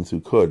his students who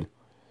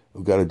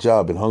got a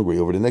job in Hungary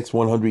over the next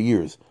 100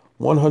 years,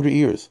 wrote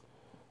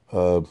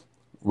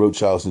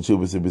shalos and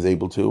chuvas if he was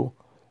able to,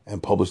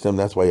 and published them.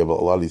 That's why you have a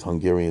lot of these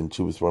Hungarian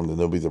chuvas from that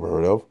nobody's ever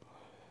heard of.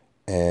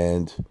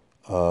 And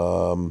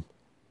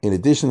in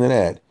addition to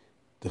that,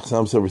 the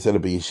Chassam Sofer set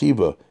up a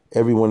yeshiva.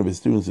 Every one of his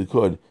students who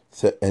could,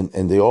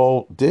 and they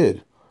all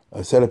did,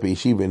 set up a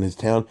yeshiva in his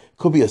town.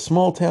 Could be a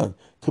small town.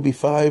 Could be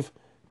 5,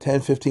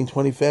 10, 15,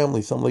 20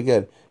 families, something like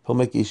that. He'll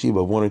make a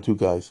yeshiva of 1 or 2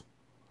 guys.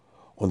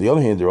 On the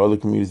other hand, there are other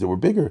communities that were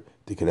bigger.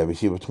 They could have a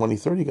yeshiva of 20,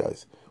 30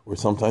 guys, or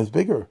sometimes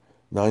bigger,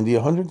 90,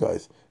 100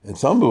 guys. And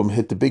some of them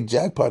hit the big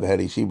jackpot, had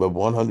a yeshiva of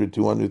 100,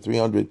 200,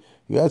 300.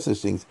 You had such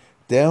things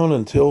down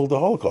until the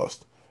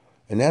Holocaust.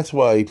 And that's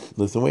why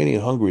Lithuania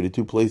and Hungary, the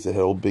two places that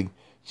had old big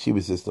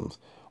yeshiva systems.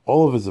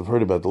 All of us have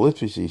heard about the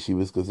Litvish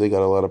yeshivas because they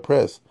got a lot of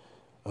press.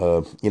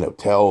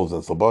 Telz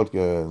and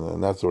Slobodka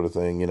and that sort of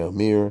thing,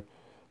 Mir.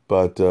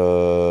 But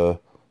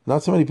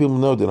not so many people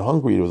know that in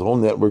Hungary there was a whole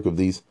network of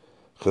these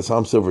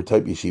Chassam Sofer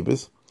type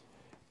yeshivas.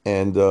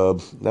 And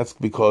that's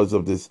because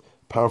of this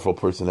powerful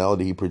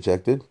personality he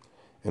projected.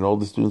 And all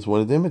the students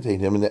wanted to imitate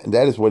him, and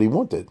that is what he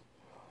wanted.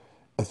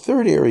 A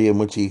third area in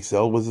which he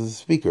excelled was as a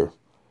speaker.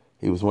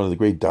 He was one of the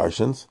great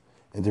darshans,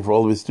 and therefore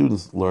all of his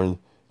students learned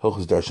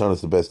Hilchos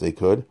Darshanos the best they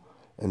could,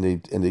 and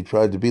they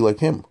tried to be like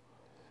him.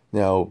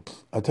 Now,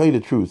 I'll tell you the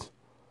truth.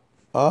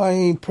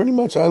 I'm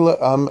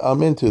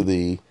into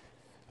the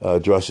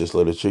drushes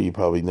literature. You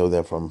probably know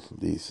that from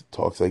these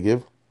talks I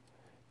give.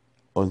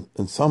 On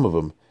some of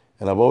them,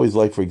 and I've always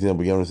liked, for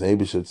example, Jonas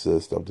Abishit's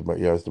stuff about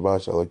Yaris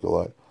Davash. I liked a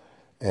lot.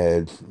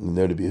 And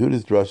Noda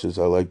Behuda's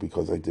drushes I like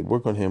because I did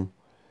work on him,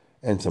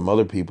 and some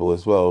other people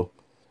as well.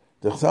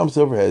 The Chassam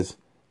Sofer has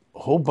a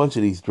whole bunch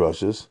of these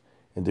drushes,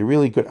 and they're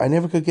really good. I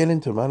never could get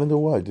into them. I don't know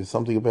why. There's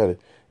something about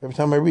it. Every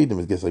time I read them,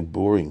 it gets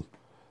boring.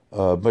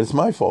 But it's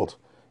my fault.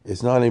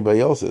 It's not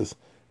anybody else's.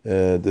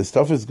 The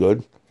stuff is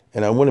good,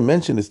 and I want to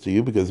mention this to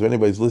you because if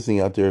anybody's listening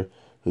out there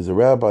who's a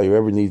rabbi or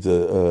ever needs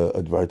a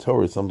Dvar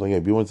Torah or something,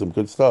 if you want some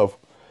good stuff,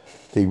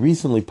 they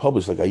recently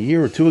published, like a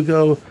year or 2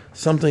 ago,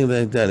 something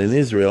like that in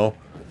Israel.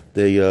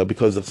 They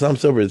because the Chassam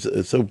Sofer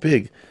is so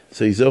big,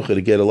 so he's zocheh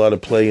to get a lot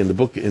of play in the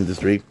book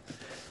industry,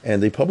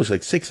 and they published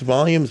 5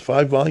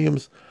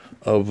 volumes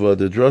of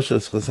the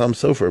Drushas Chassam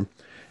Sofer,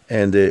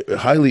 and they're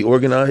highly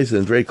organized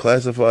and very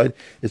classified.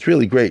 It's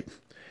really great,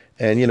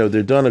 and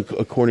they're done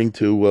according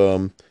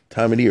to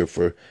time of year.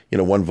 For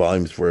 1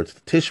 volume is for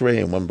Tishrei,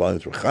 and 1 volume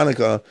is for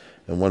Hanukkah,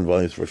 and 1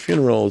 volume is for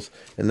funerals,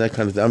 and that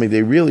kind of thing. I mean,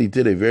 they really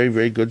did a very,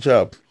 very good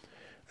job.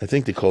 I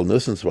think they called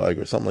Nussensweig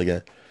or something like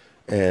that,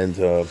 and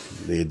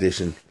the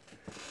edition.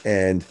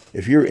 And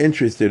if you're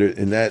interested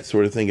in that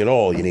sort of thing at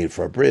all, you need it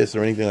for a bris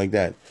or anything like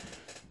that.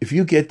 If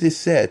you get this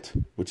set,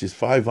 which is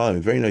 5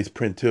 volumes, very nice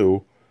print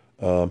too,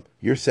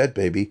 you're set,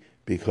 baby,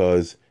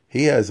 because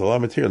he has a lot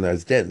of material now.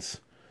 It's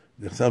dense.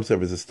 The Chassam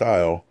Sofer is a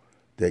style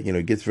that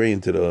gets very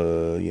into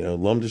the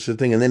Lumdish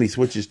thing, and then he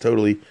switches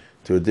totally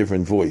to a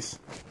different voice.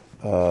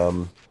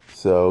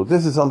 So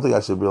this is something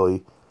I should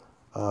really,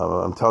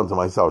 I'm telling to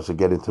myself, I should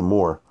get into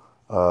more.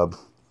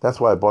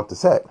 That's why I bought the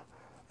set.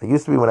 It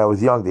used to be when I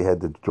was young, they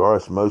had the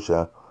Darash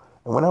Moshe.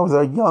 And when I was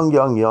young,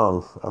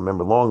 I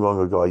remember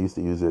long ago, I used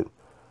to use it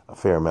a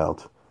fair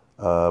amount.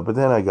 But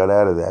then I got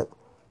out of that.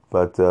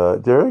 But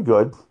they're very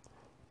good.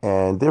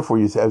 And therefore,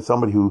 you have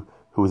somebody who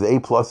was A+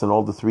 in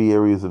all the 3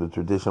 areas of the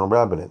traditional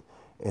rabbinate.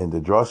 In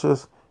the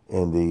Drashas,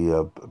 in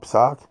the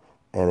Psak,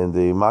 and in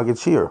the Maggid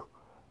Shir.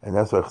 And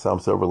that's why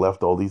Chassam Sofer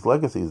left all these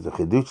legacies, the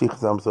Chidushi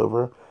Chassam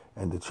Sofer,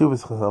 and the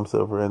Chuvas Chassam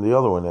Sofer, and the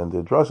other one, and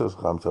the Drashas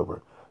Chassam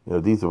Sofer.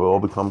 These have all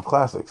become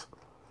classics.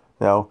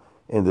 Now,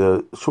 in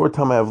the short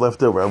time I have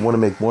left over, I want to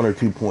make 1 or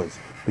 2 points,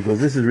 because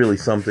this is really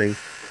something,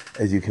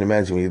 as you can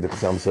imagine, when you have the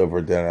Chassam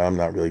Sofer, that I'm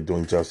not really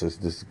doing justice.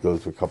 This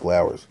goes for a couple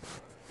hours.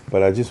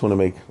 But I just want to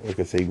make, like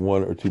I say,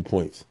 1 or 2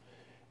 points.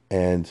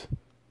 And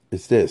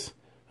it's this.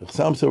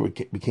 Chassam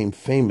Sofer became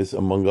famous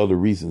among other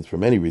reasons, for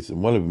many reasons.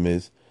 One of them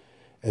is,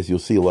 as you'll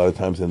see a lot of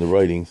times in the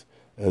writings,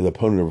 as an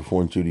opponent of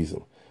Reform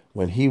Judaism.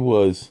 When he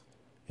was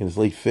in his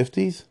late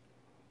 50s,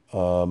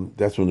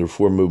 that's when the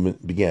Reform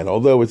movement began.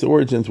 Although its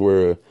origins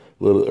were a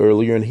little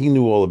earlier, and he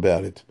knew all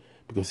about it,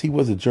 because he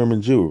was a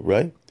German Jew,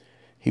 right?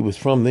 He was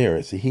from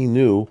there, so he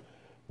knew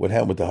what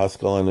happened with the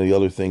Haskalah and the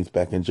other things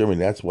back in Germany.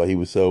 That's why he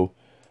was so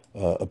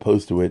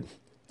opposed to it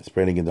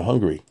spreading into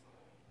Hungary.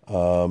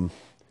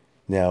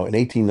 Now, in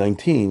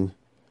 1819,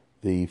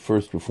 the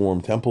first Reform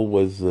temple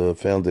was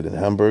founded in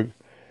Hamburg,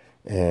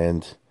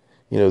 and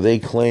they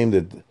claim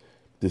that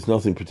there's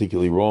nothing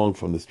particularly wrong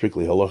from the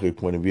strictly halachic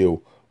point of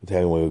view with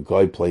having a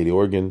guy play the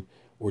organ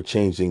or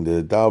changing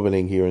the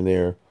davening here and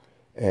there.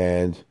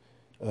 And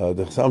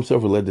the Chassam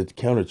Sofer led the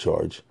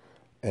countercharge,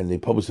 and they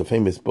published a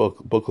famous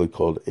booklet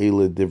called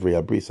Eile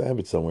Divrei Habris. I have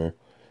it somewhere,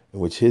 in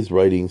which his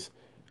writings,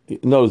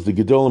 notice the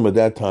Gedolim at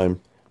that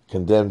time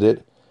condemned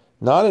it,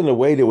 not in a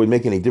way that would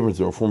make any difference.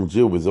 The Reformed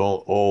Jew was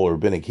all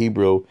rabbinic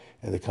Hebrew,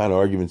 and the kind of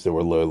arguments that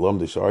were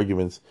Lumdish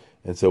arguments,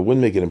 and so it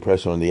wouldn't make an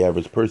impression on the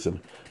average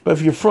person. But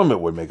if you're from it,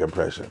 it would make an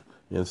impression.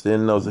 You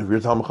understand? Knows if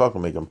you're Talmud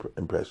Chacham, make an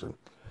impression.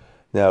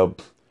 Now,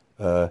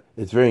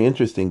 it's very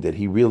interesting that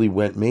he really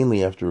went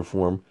mainly after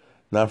Reform,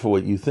 not for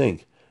what you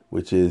think,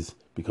 which is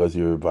because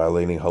you're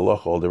violating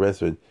halacha, all the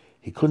rest of it.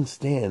 He couldn't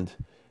stand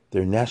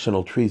their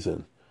national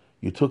treason.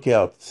 You took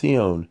out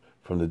Zion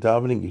from the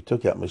davening, you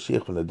took out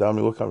Mashiach from the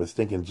davening. What kind of a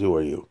stinking Jew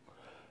are you?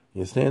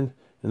 You understand?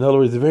 In other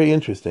words, it's very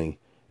interesting.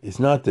 It's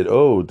not that,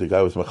 the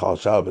guy was Machal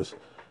Shabbos.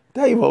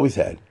 That you've always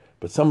had.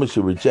 But someone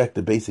should reject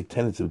the basic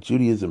tenets of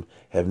Judaism,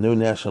 have no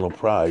national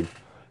pride.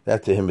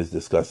 That to him is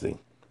disgusting.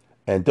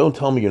 And don't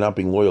tell me you're not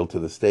being loyal to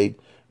the state,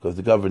 because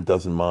the government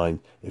doesn't mind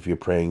if you're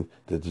praying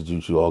that the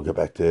Jews should all get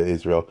back to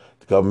Israel.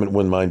 The government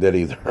wouldn't mind that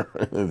either.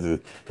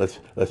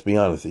 let's be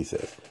honest, he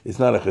says. It's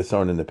not a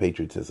chesron in the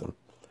patriotism.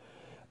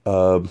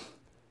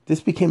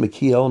 This became a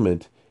key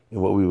element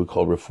in what we would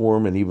call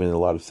Reform, and even in a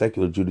lot of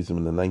secular Judaism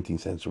in the 19th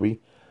century,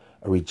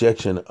 a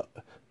rejection,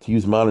 to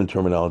use modern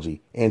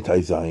terminology,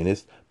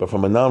 anti-Zionist, but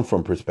from a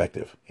non-from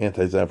perspective.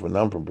 Anti-Zion from a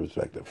non-from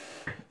perspective.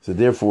 So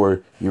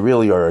therefore, you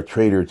really are a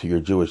traitor to your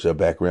Jewish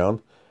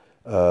background.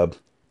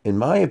 In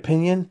my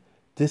opinion,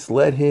 this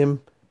led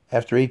him,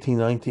 after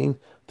 1819,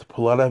 to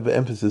put a lot of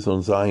emphasis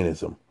on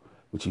Zionism,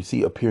 which you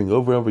see appearing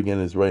over and over again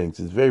in his writings.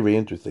 It's very, very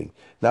interesting.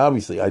 Now,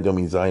 obviously, I don't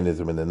mean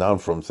Zionism in the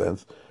non-from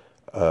sense,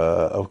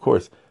 of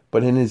course,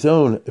 but in his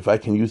own, if I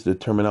can use the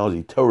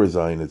terminology, Torah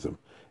Zionism,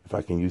 if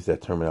I can use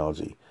that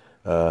terminology.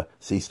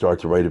 He started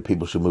to write that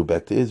people should move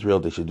back to Israel,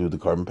 they should do the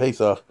Carbon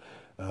Pesach,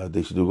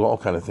 they should do all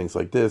kind of things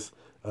like this.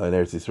 In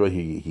Eretz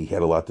Yisrael, he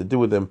had a lot to do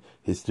with them.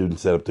 His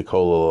students set up the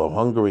Kollel of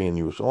Hungary and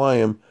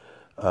Yerushalayim.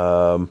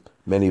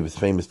 Many of his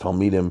famous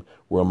Talmidim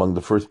were among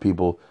the first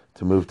people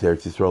to move to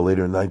Eretz Yisrael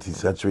later in the 19th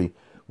century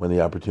when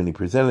the opportunity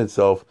presented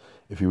itself.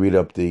 If you read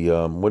up the,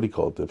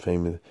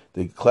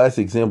 the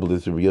classic example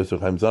is Rabbi Yosef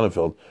Chaim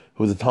Sonnenfeld,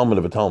 who was a Talmud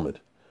of a Talmud.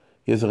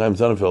 Yosef Chaim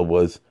Sonnenfeld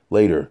was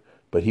later,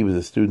 but he was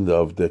a student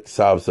of the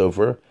Ksav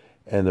Sofer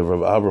and the Rav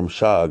Avram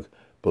Shag,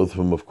 both of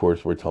whom, of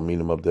course, were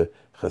Talmidim of the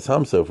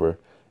Chassam Sofer,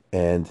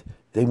 and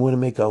they want to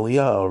make Aliyah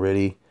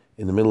already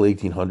in the middle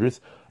 1800s.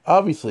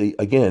 Obviously,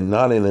 again,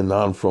 not in a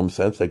non-from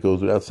sense, that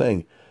goes without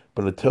saying,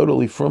 but in a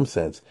totally from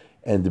sense.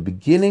 And the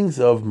beginnings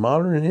of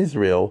modern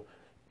Israel,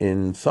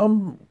 in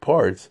some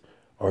parts,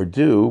 are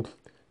due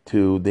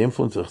to the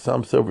influence of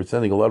Chassam Sofer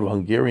sending a lot of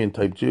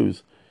Hungarian-type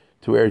Jews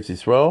to Eretz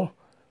Yisrael.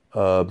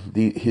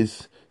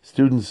 His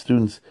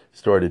students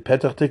started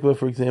Petach Tikva,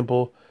 for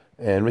example,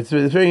 and it's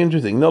very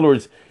interesting. In other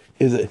words,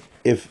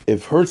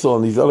 if Herzl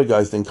and these other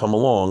guys didn't come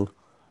along,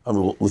 I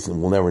mean,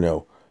 listen, we'll never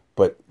know.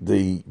 But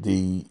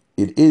it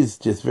is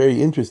just very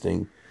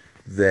interesting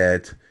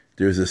that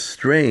there's a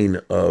strain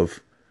of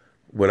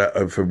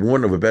for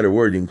want of a better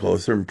word, you can call a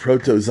certain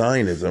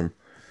proto-Zionism,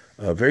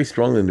 very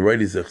strongly in the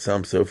writings of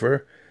Chassam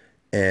Sofer,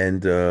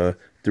 and the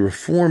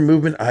Reform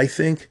movement, I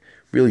think,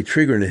 really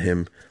triggered in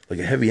him like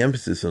a heavy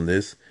emphasis on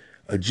this.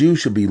 A Jew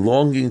should be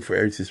longing for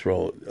Eretz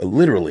Yisrael,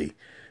 literally,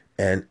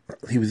 and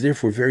he was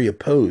therefore very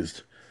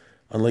opposed,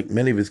 unlike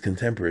many of his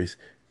contemporaries,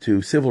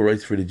 to civil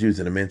rights for the Jews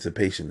and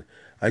emancipation.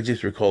 I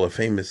just recall a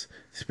famous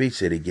speech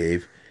that he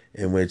gave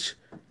in which,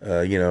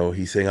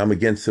 he's saying, I'm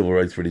against civil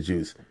rights for the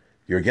Jews.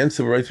 You're against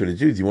civil rights for the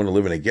Jews? You want to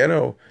live in a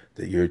ghetto?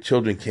 That your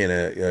children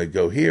can't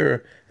go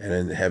here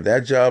and have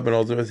that job and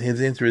all the rest?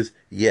 His answer is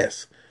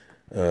yes.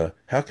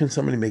 How can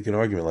somebody make an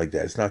argument like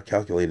that? It's not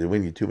calculated to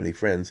win you too many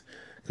friends,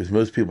 because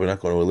most people are not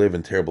going to live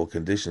in terrible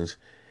conditions.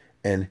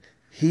 And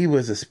he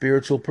was a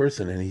spiritual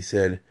person, and he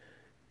said,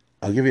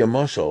 I'll give you a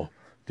mashal.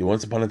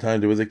 Once upon a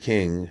time there was a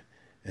king,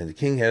 and the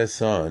king had a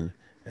son,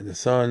 and the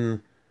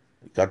son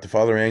got the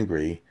father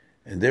angry,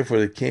 and therefore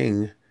the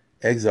king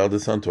exiled the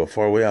son to a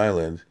faraway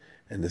island,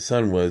 and the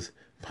son was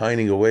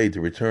pining away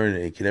to return,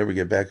 and he could never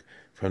get back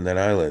from that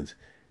island.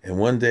 And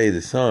one day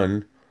the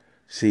son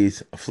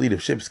sees a fleet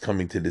of ships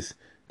coming to this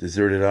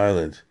deserted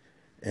island,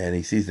 and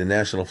he sees the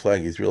national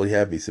flag. He's really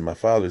happy. He said, "My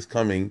father's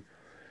coming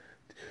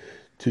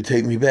to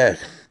take me back."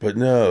 But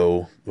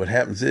no, what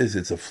happens is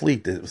it's a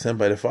fleet that was sent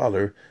by the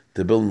father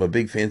to build him a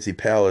big fancy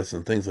palace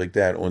and things like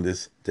that on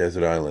this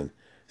desert island.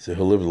 So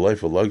he'll live a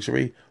life of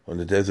luxury on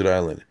the desert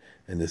island.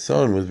 And the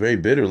son was very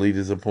bitterly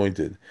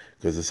disappointed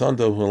because the son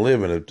doesn't want to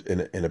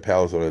live in a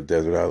palace on a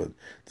desert island.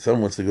 The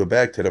son wants to go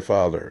back to the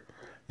father.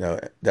 Now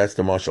that's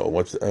the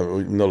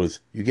mashal. Notice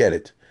you get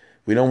it.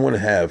 We don't want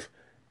to have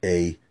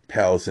a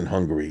palace in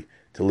Hungary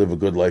to live a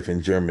good life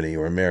in Germany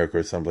or America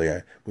or something like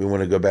that. We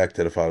want to go back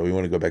to the father. We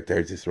want to go back to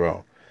Eretz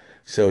Yisrael.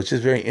 So it's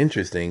just very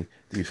interesting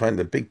that you find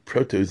the big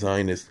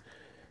proto-Zionist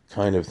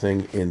kind of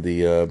thing in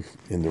the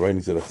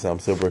writings of the Chassam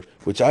Sofer,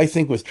 which I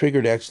think was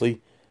triggered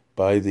actually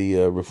by the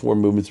Reform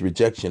movement's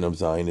rejection of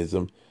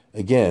Zionism,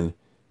 again,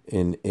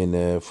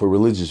 for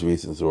religious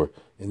reasons, or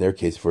in their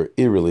case for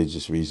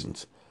irreligious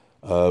reasons.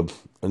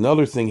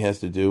 Another thing has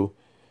to do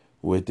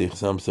with the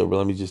Chassam Sofer.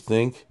 Let me just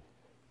think.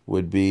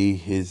 Would be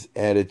his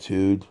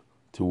attitude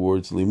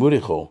towards Limud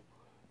Echol.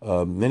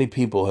 Many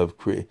people have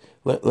created.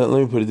 Let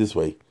me put it this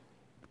way: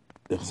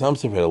 the Chassam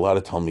Sofer had a lot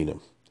of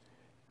Talmidim,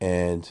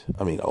 and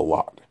I mean a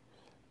lot.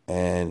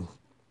 And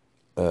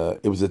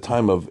it was a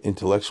time of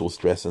intellectual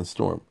stress and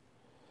storm.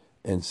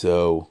 And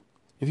so,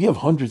 if you have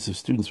hundreds of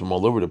students from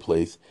all over the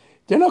place,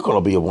 they're not going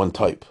to be of one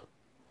type.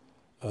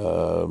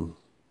 Not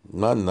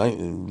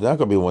going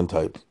to be one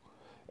type.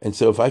 And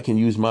so, if I can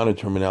use modern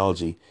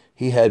terminology,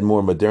 he had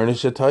more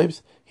Modernische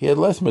types. He had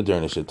less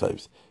Modernische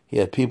types. He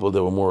had people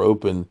that were more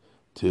open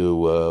to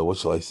what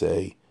shall I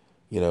say,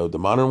 the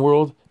modern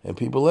world, and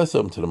people less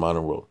open to the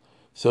modern world.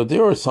 So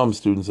there are some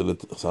students at the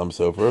Chassam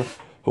Sofer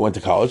who went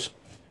to college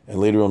and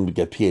later on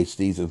get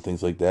PhDs and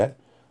things like that.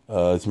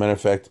 As a matter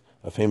of fact,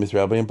 a famous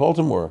rabbi in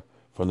Baltimore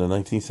from the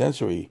 19th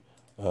century,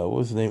 what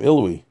was his name?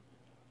 Ilui.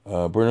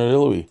 Bernard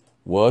Ilui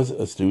was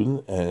a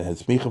student and had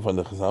smicha from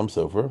the Chassam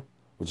Sofer,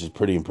 which is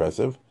pretty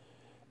impressive.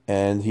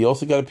 And he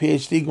also got a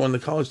PhD going to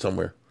college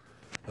somewhere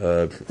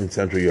in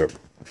Central Europe.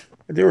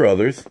 And there were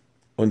others.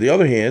 On the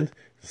other hand,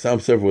 the Chassam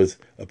Sofer was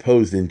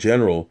opposed in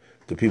general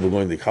to people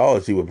going to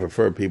college. He would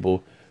prefer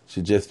people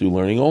should just do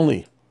learning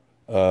only.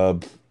 On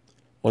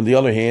the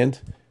other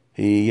hand,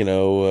 he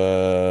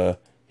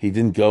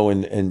didn't go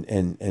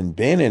and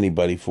ban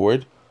anybody for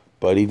it,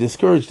 but he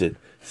discouraged it.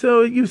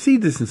 So you see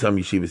this in some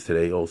yeshivas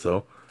today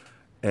also.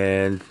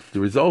 And the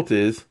result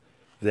is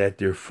that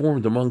they're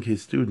formed among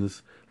his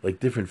students like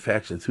different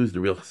factions. Who's the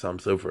real Chassam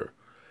Sofer?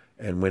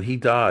 And when he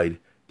died,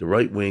 the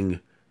right wing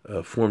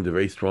formed a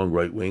very strong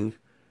right wing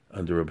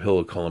under Reb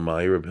Hillel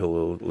Kolameyer. Reb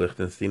Hillel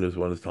Lichtenstein was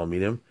one of his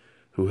Talmidim,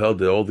 who held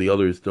that all the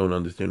others don't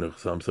understand what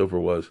Chassam Sofer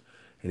was.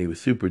 And he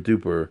was super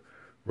duper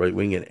right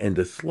wing, and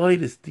the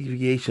slightest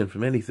deviation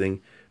from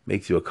anything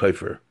makes you a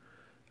kaifer.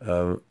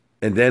 And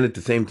then at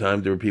the same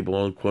time, there were people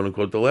on quote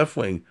unquote the left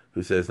wing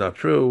who said it's not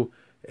true.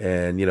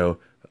 And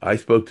I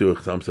spoke to a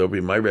Chassam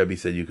Sofer. My Rebbe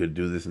said you could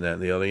do this and that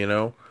and the other.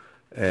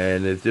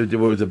 And there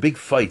was a big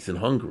fights in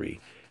Hungary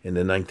in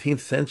the 19th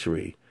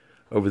century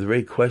over the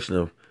very question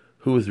of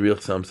who was the real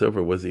Chassam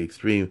Sofer. Was he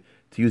extreme,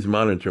 to use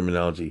modern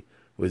terminology,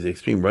 was he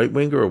extreme right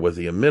winger, or was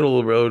he a middle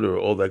of the road, or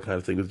all that kind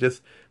of thing? It was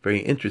just very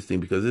interesting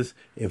because this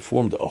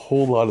informed a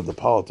whole lot of the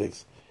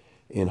politics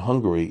in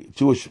Hungary,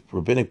 Jewish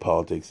rabbinic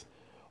politics,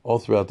 all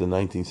throughout the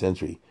 19th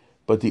century.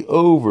 But the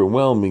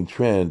overwhelming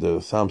trend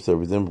of Chassam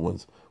Sofer's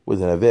influence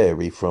was in a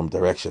very firm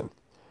direction.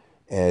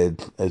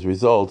 And as a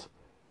result,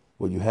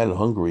 what you had in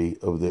Hungary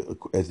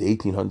as the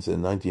 1800s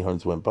and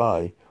 1900s went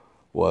by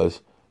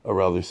was a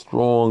rather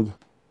strong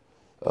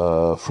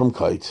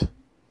Frumkeit,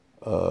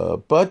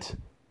 but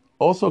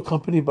also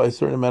accompanied by a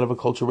certain amount of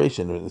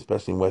acculturation,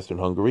 especially in Western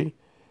Hungary.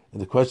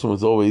 And the question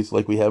was always,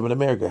 like we have in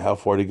America, how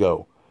far to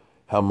go?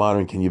 How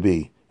modern can you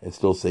be and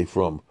still say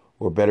Frum?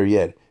 Or better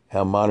yet,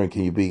 how modern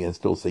can you be and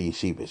still say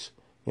yeshivish?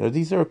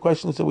 These are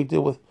questions that we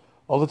deal with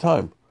all the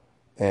time.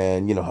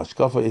 And,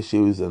 hashkafa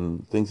issues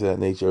and things of that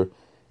nature.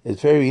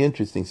 It's very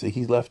interesting. So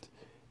he's left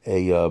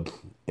an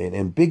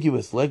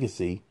ambiguous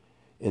legacy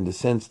in the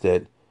sense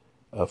that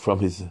from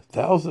his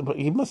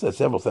he must have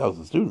several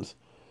thousand students.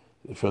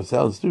 From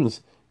 1,000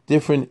 students,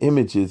 different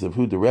images of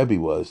who the Rebbe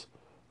was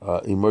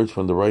emerged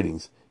from the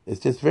writings. It's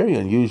just very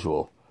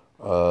unusual.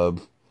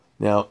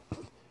 Now,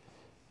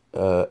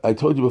 I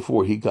told you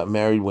before, he got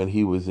married when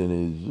he was in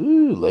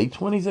his late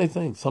 20s, I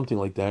think, something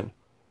like that.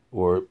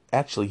 Or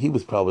actually, he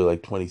was probably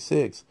like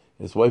 26.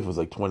 And his wife was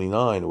like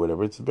 29 or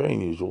whatever. It's very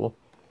unusual.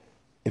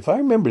 If I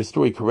remember the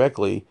story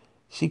correctly,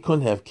 she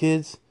couldn't have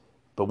kids,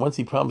 but once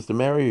he promised to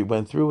marry her, he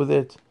went through with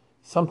it,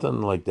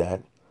 something like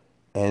that.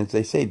 And as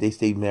they say, they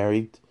stayed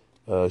married.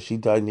 She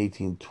died in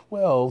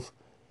 1812,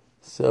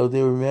 so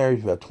they were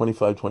married for about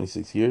 25,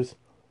 26 years.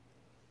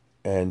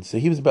 And so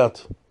he was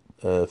about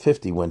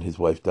 50 when his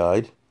wife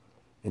died,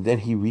 and then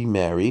he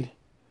remarried.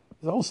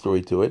 There's a whole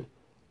story to it.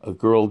 a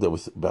girl that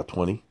was about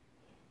 20,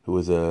 who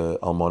was a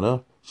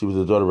almana. She was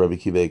the daughter of Rabbi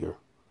Akiva Eiger.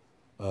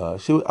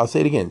 I'll say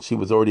it again. She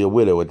was already a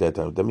widow at that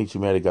time. That means she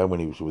married a guy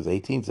when she was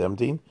 18,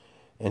 17,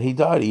 and he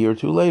died a year or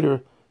two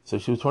later. So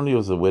she was 20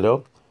 years a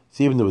widow.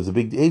 So even there was a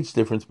big age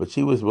difference, but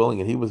she was willing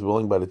and he was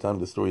willing by the time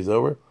the story's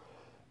over.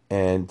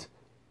 And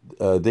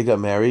they got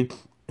married,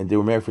 and they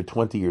were married for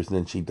 20 years, and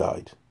then she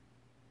died.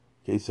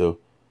 Okay, so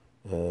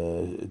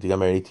they got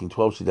married in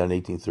 1812. She died in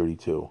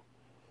 1832.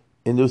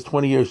 In those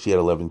 20 years, she had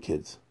 11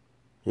 kids.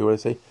 You hear what I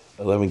say?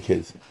 11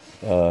 kids.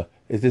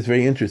 It's just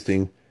very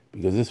interesting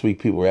because this week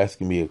people were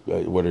asking me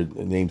what are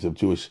the names of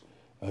Jewish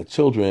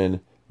children,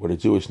 what are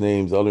Jewish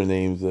names, other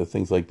names,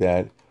 things like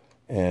that.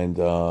 And,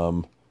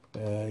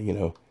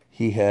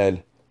 he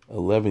had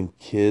 11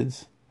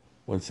 kids.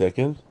 1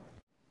 second.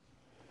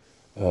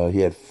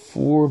 He had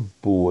 4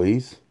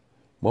 boys.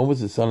 One was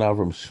his son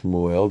Avram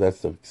Shmuel,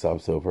 that's the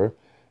Ksav Sofer,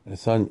 and his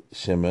son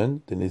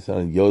Shimon, then his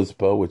son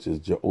Yospa, which is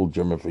old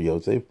German for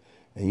Yosef,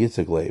 and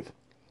Yitzhak Lev.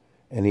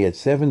 And he had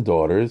 7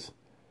 daughters.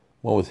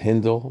 One was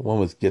Hindel, one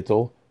was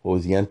Gittel, one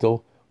was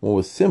Yentel, one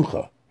was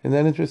Simcha. Isn't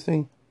that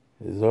interesting?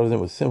 His daughter's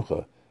name was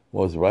Simcha.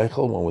 One was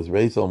Reichel, one was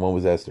Razel, and one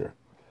was Esther.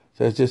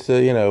 So it's just,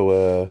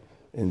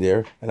 in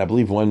there. And I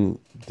believe one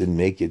didn't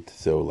make it,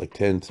 so like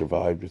 10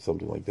 survived or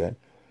something like that.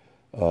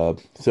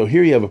 So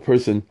here you have a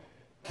person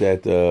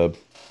that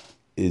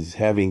is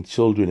having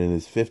children in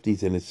his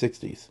 50s and his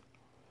 60s.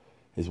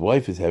 His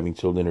wife is having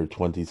children in her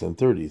 20s and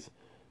 30s.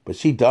 But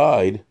she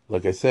died,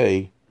 like I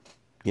say,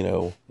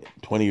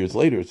 20 years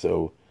later,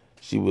 so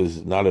she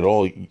was not at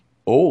all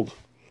old.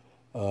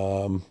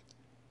 And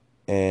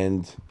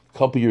a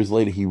couple years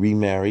later, he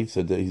remarried,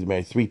 so he's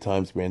married 3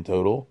 times grand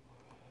total.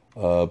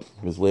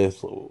 His last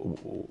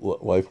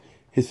wife.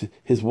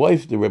 His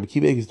wife, the Rebbe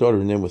Akiva Eiger's daughter,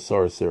 her name was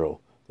Sarah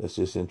Cyril. That's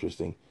just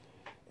interesting.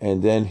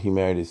 And then he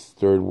married his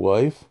 3rd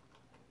wife,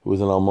 who was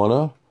an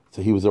almana.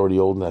 So he was already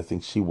old, and I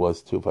think she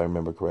was too, if I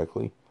remember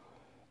correctly.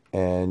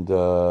 And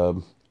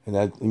that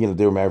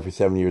they were married for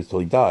 7 years till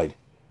he died,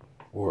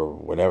 or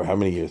whatever. How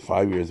many years?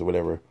 5 years or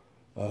whatever.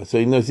 So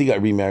he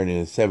got remarried in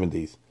his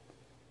 70s,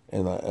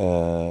 and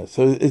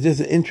so it's just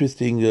an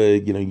interesting,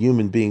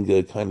 human being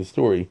kind of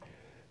story,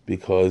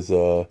 because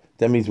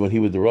that means when he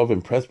was the Rav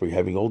in Pressburg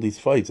having all these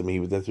fights,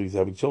 that's when he's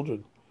having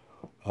children.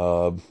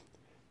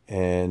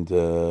 And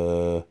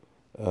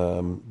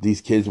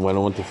these kids went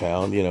on to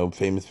found,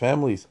 famous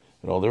families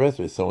and all the rest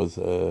of it. So was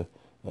the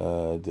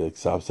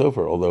Ksav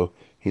Sofer, although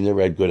he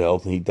never had good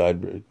health, and he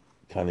died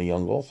kind of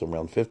young also,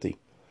 around 50.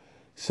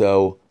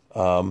 So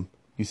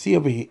you see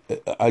over here,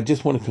 I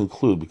just want to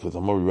conclude, because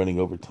I'm already running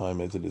over time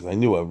as it is. I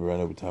knew I would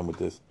run over time with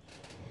this.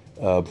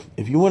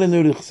 If you want to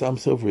know who Ksav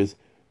Sofer is,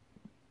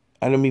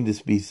 I don't mean this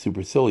to be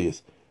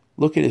supercilious.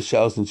 Look at his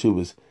Shalos and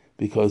Shuvas,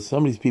 because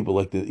some of these people,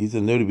 he's a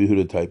Noda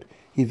B'Yehuda type.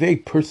 He's very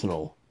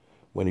personal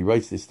when he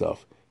writes this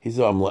stuff. He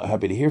says, I'm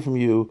happy to hear from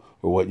you,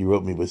 or what you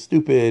wrote me was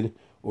stupid,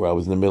 or I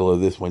was in the middle of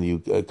this when you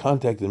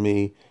contacted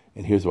me,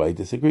 and here's why I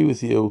disagree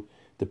with you.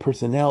 The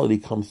personality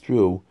comes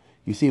through.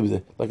 You see, it was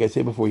like I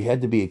said before, he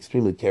had to be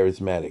extremely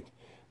charismatic.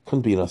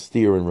 Couldn't be an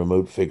austere and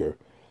remote figure,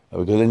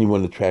 because then you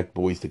want to attract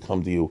boys to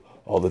come to you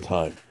all the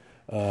time.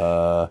 He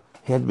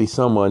had to be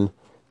someone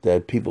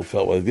that people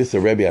felt, well, this is a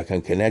Rebbe I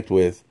can connect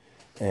with,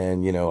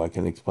 and, I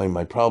can explain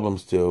my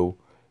problems to,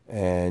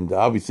 and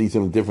obviously he's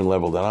on a different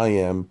level than I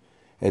am,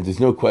 and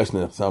there's no question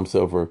that Ksav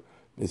Sofer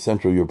is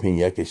Central European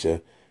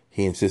Yekisha.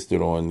 He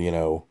insisted on,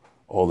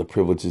 all the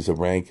privileges of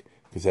rank,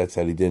 because that's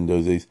how he did in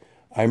those days.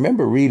 I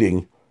remember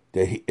reading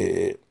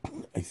that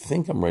I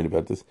think I'm right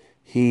about this.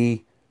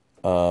 He,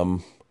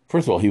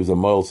 first of all, he was a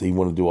model, so he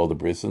wanted to do all the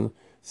brisson.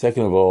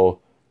 Second of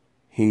all,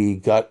 he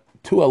got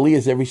 2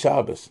 aliyahs every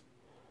Shabbos,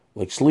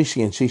 like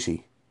Shlishi and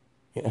Shishi.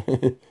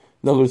 In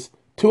other words,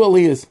 2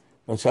 aliyahs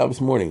on Shabbos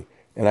morning.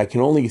 And I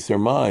can only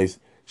surmise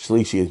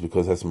Shlishi is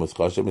because that's the most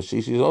chashav, and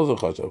Shishi is also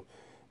chashav.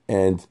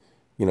 And,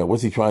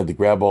 what's he trying to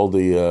grab all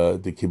the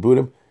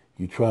kibbudim?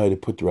 You try to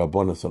put the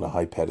Rabbanos on a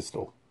high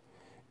pedestal.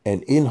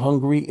 And in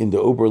Hungary, in the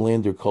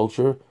Oberlander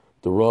culture,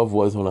 the Rav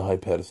was on a high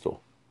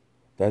pedestal.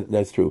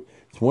 That's true.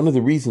 It's one of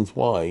the reasons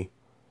why,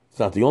 it's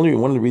not the only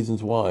one of the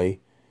reasons why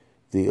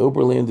the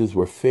Oberlanders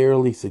were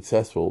fairly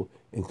successful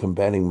in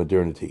combating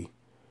modernity.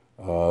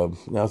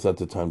 Now's not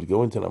the time to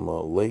go into it, I'm a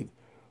little late.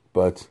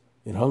 But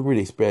in Hungary,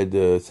 they spread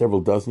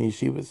several dozen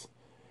yeshivas,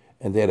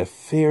 and they had a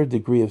fair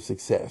degree of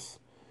success,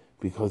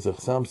 because the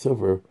Ksav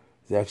Sofer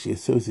is actually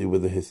associated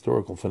with a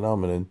historical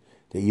phenomenon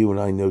that you and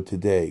I know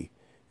today,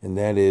 and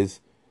that is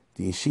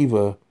the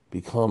yeshiva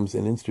becomes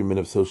an instrument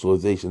of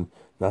socialization,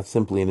 not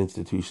simply an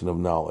institution of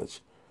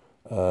knowledge.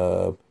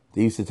 They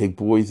used to take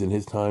boys in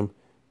his time,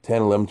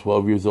 10, 11,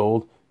 12 years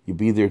old. You'd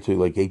be there to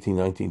like 18,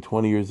 19,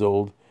 20 years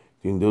old.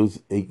 During those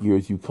 8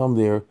 years, you come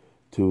there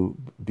to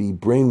be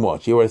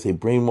brainwashed. You know what I say,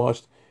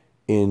 brainwashed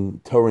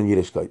in Torah and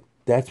Yiddishkeit.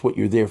 That's what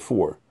you're there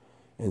for.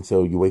 And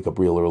so you wake up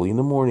real early in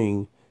the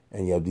morning,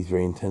 and you have these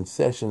very intense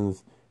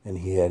sessions, and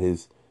he had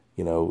his,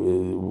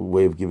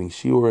 way of giving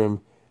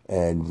shiurim,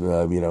 and, he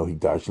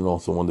darshan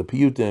also on the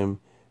piyutim,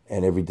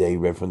 and every day he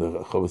read from the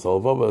Chovos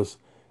HaLevavos,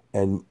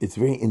 and it's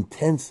very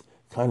intense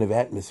kind of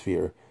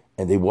atmosphere,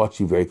 and they watch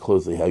you very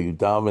closely. How you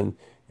daven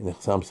in the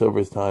Chassam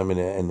Sofer's time and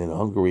in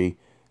Hungary,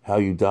 how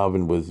you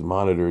daven was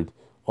monitored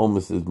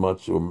almost as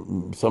much or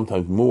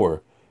sometimes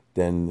more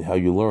than how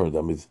you learned.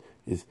 I mean,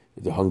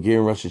 the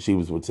Hungarian Rosh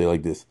Yeshivas would say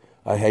like this: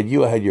 I had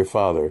your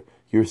father.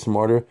 You're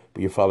smarter,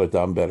 but your father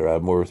davened better. I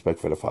have more respect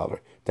for the father.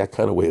 That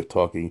kind of way of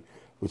talking,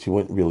 which you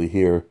wouldn't really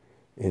hear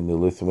in the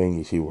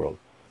Lithuanian Yeshiva world.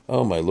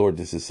 Oh my Lord,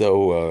 this is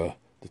so,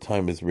 the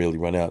time has really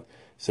run out.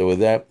 So with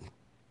that,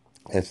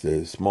 that's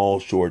the small,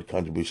 short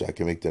contribution I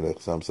can make to the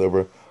Chassam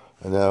Sofer.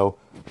 And now,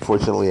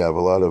 fortunately, I have a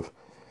lot of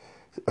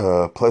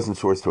pleasant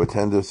shorts to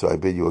attend to, so I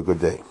bid you a good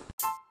day.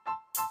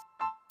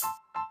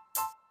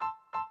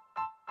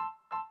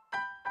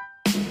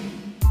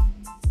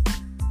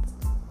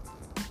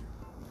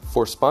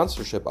 For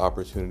sponsorship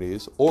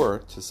opportunities or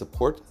to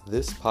support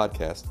this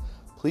podcast,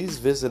 please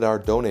visit our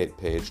donate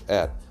page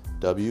at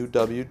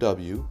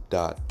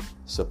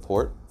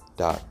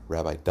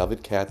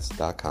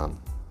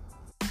www.support.rabbidavidkatz.com.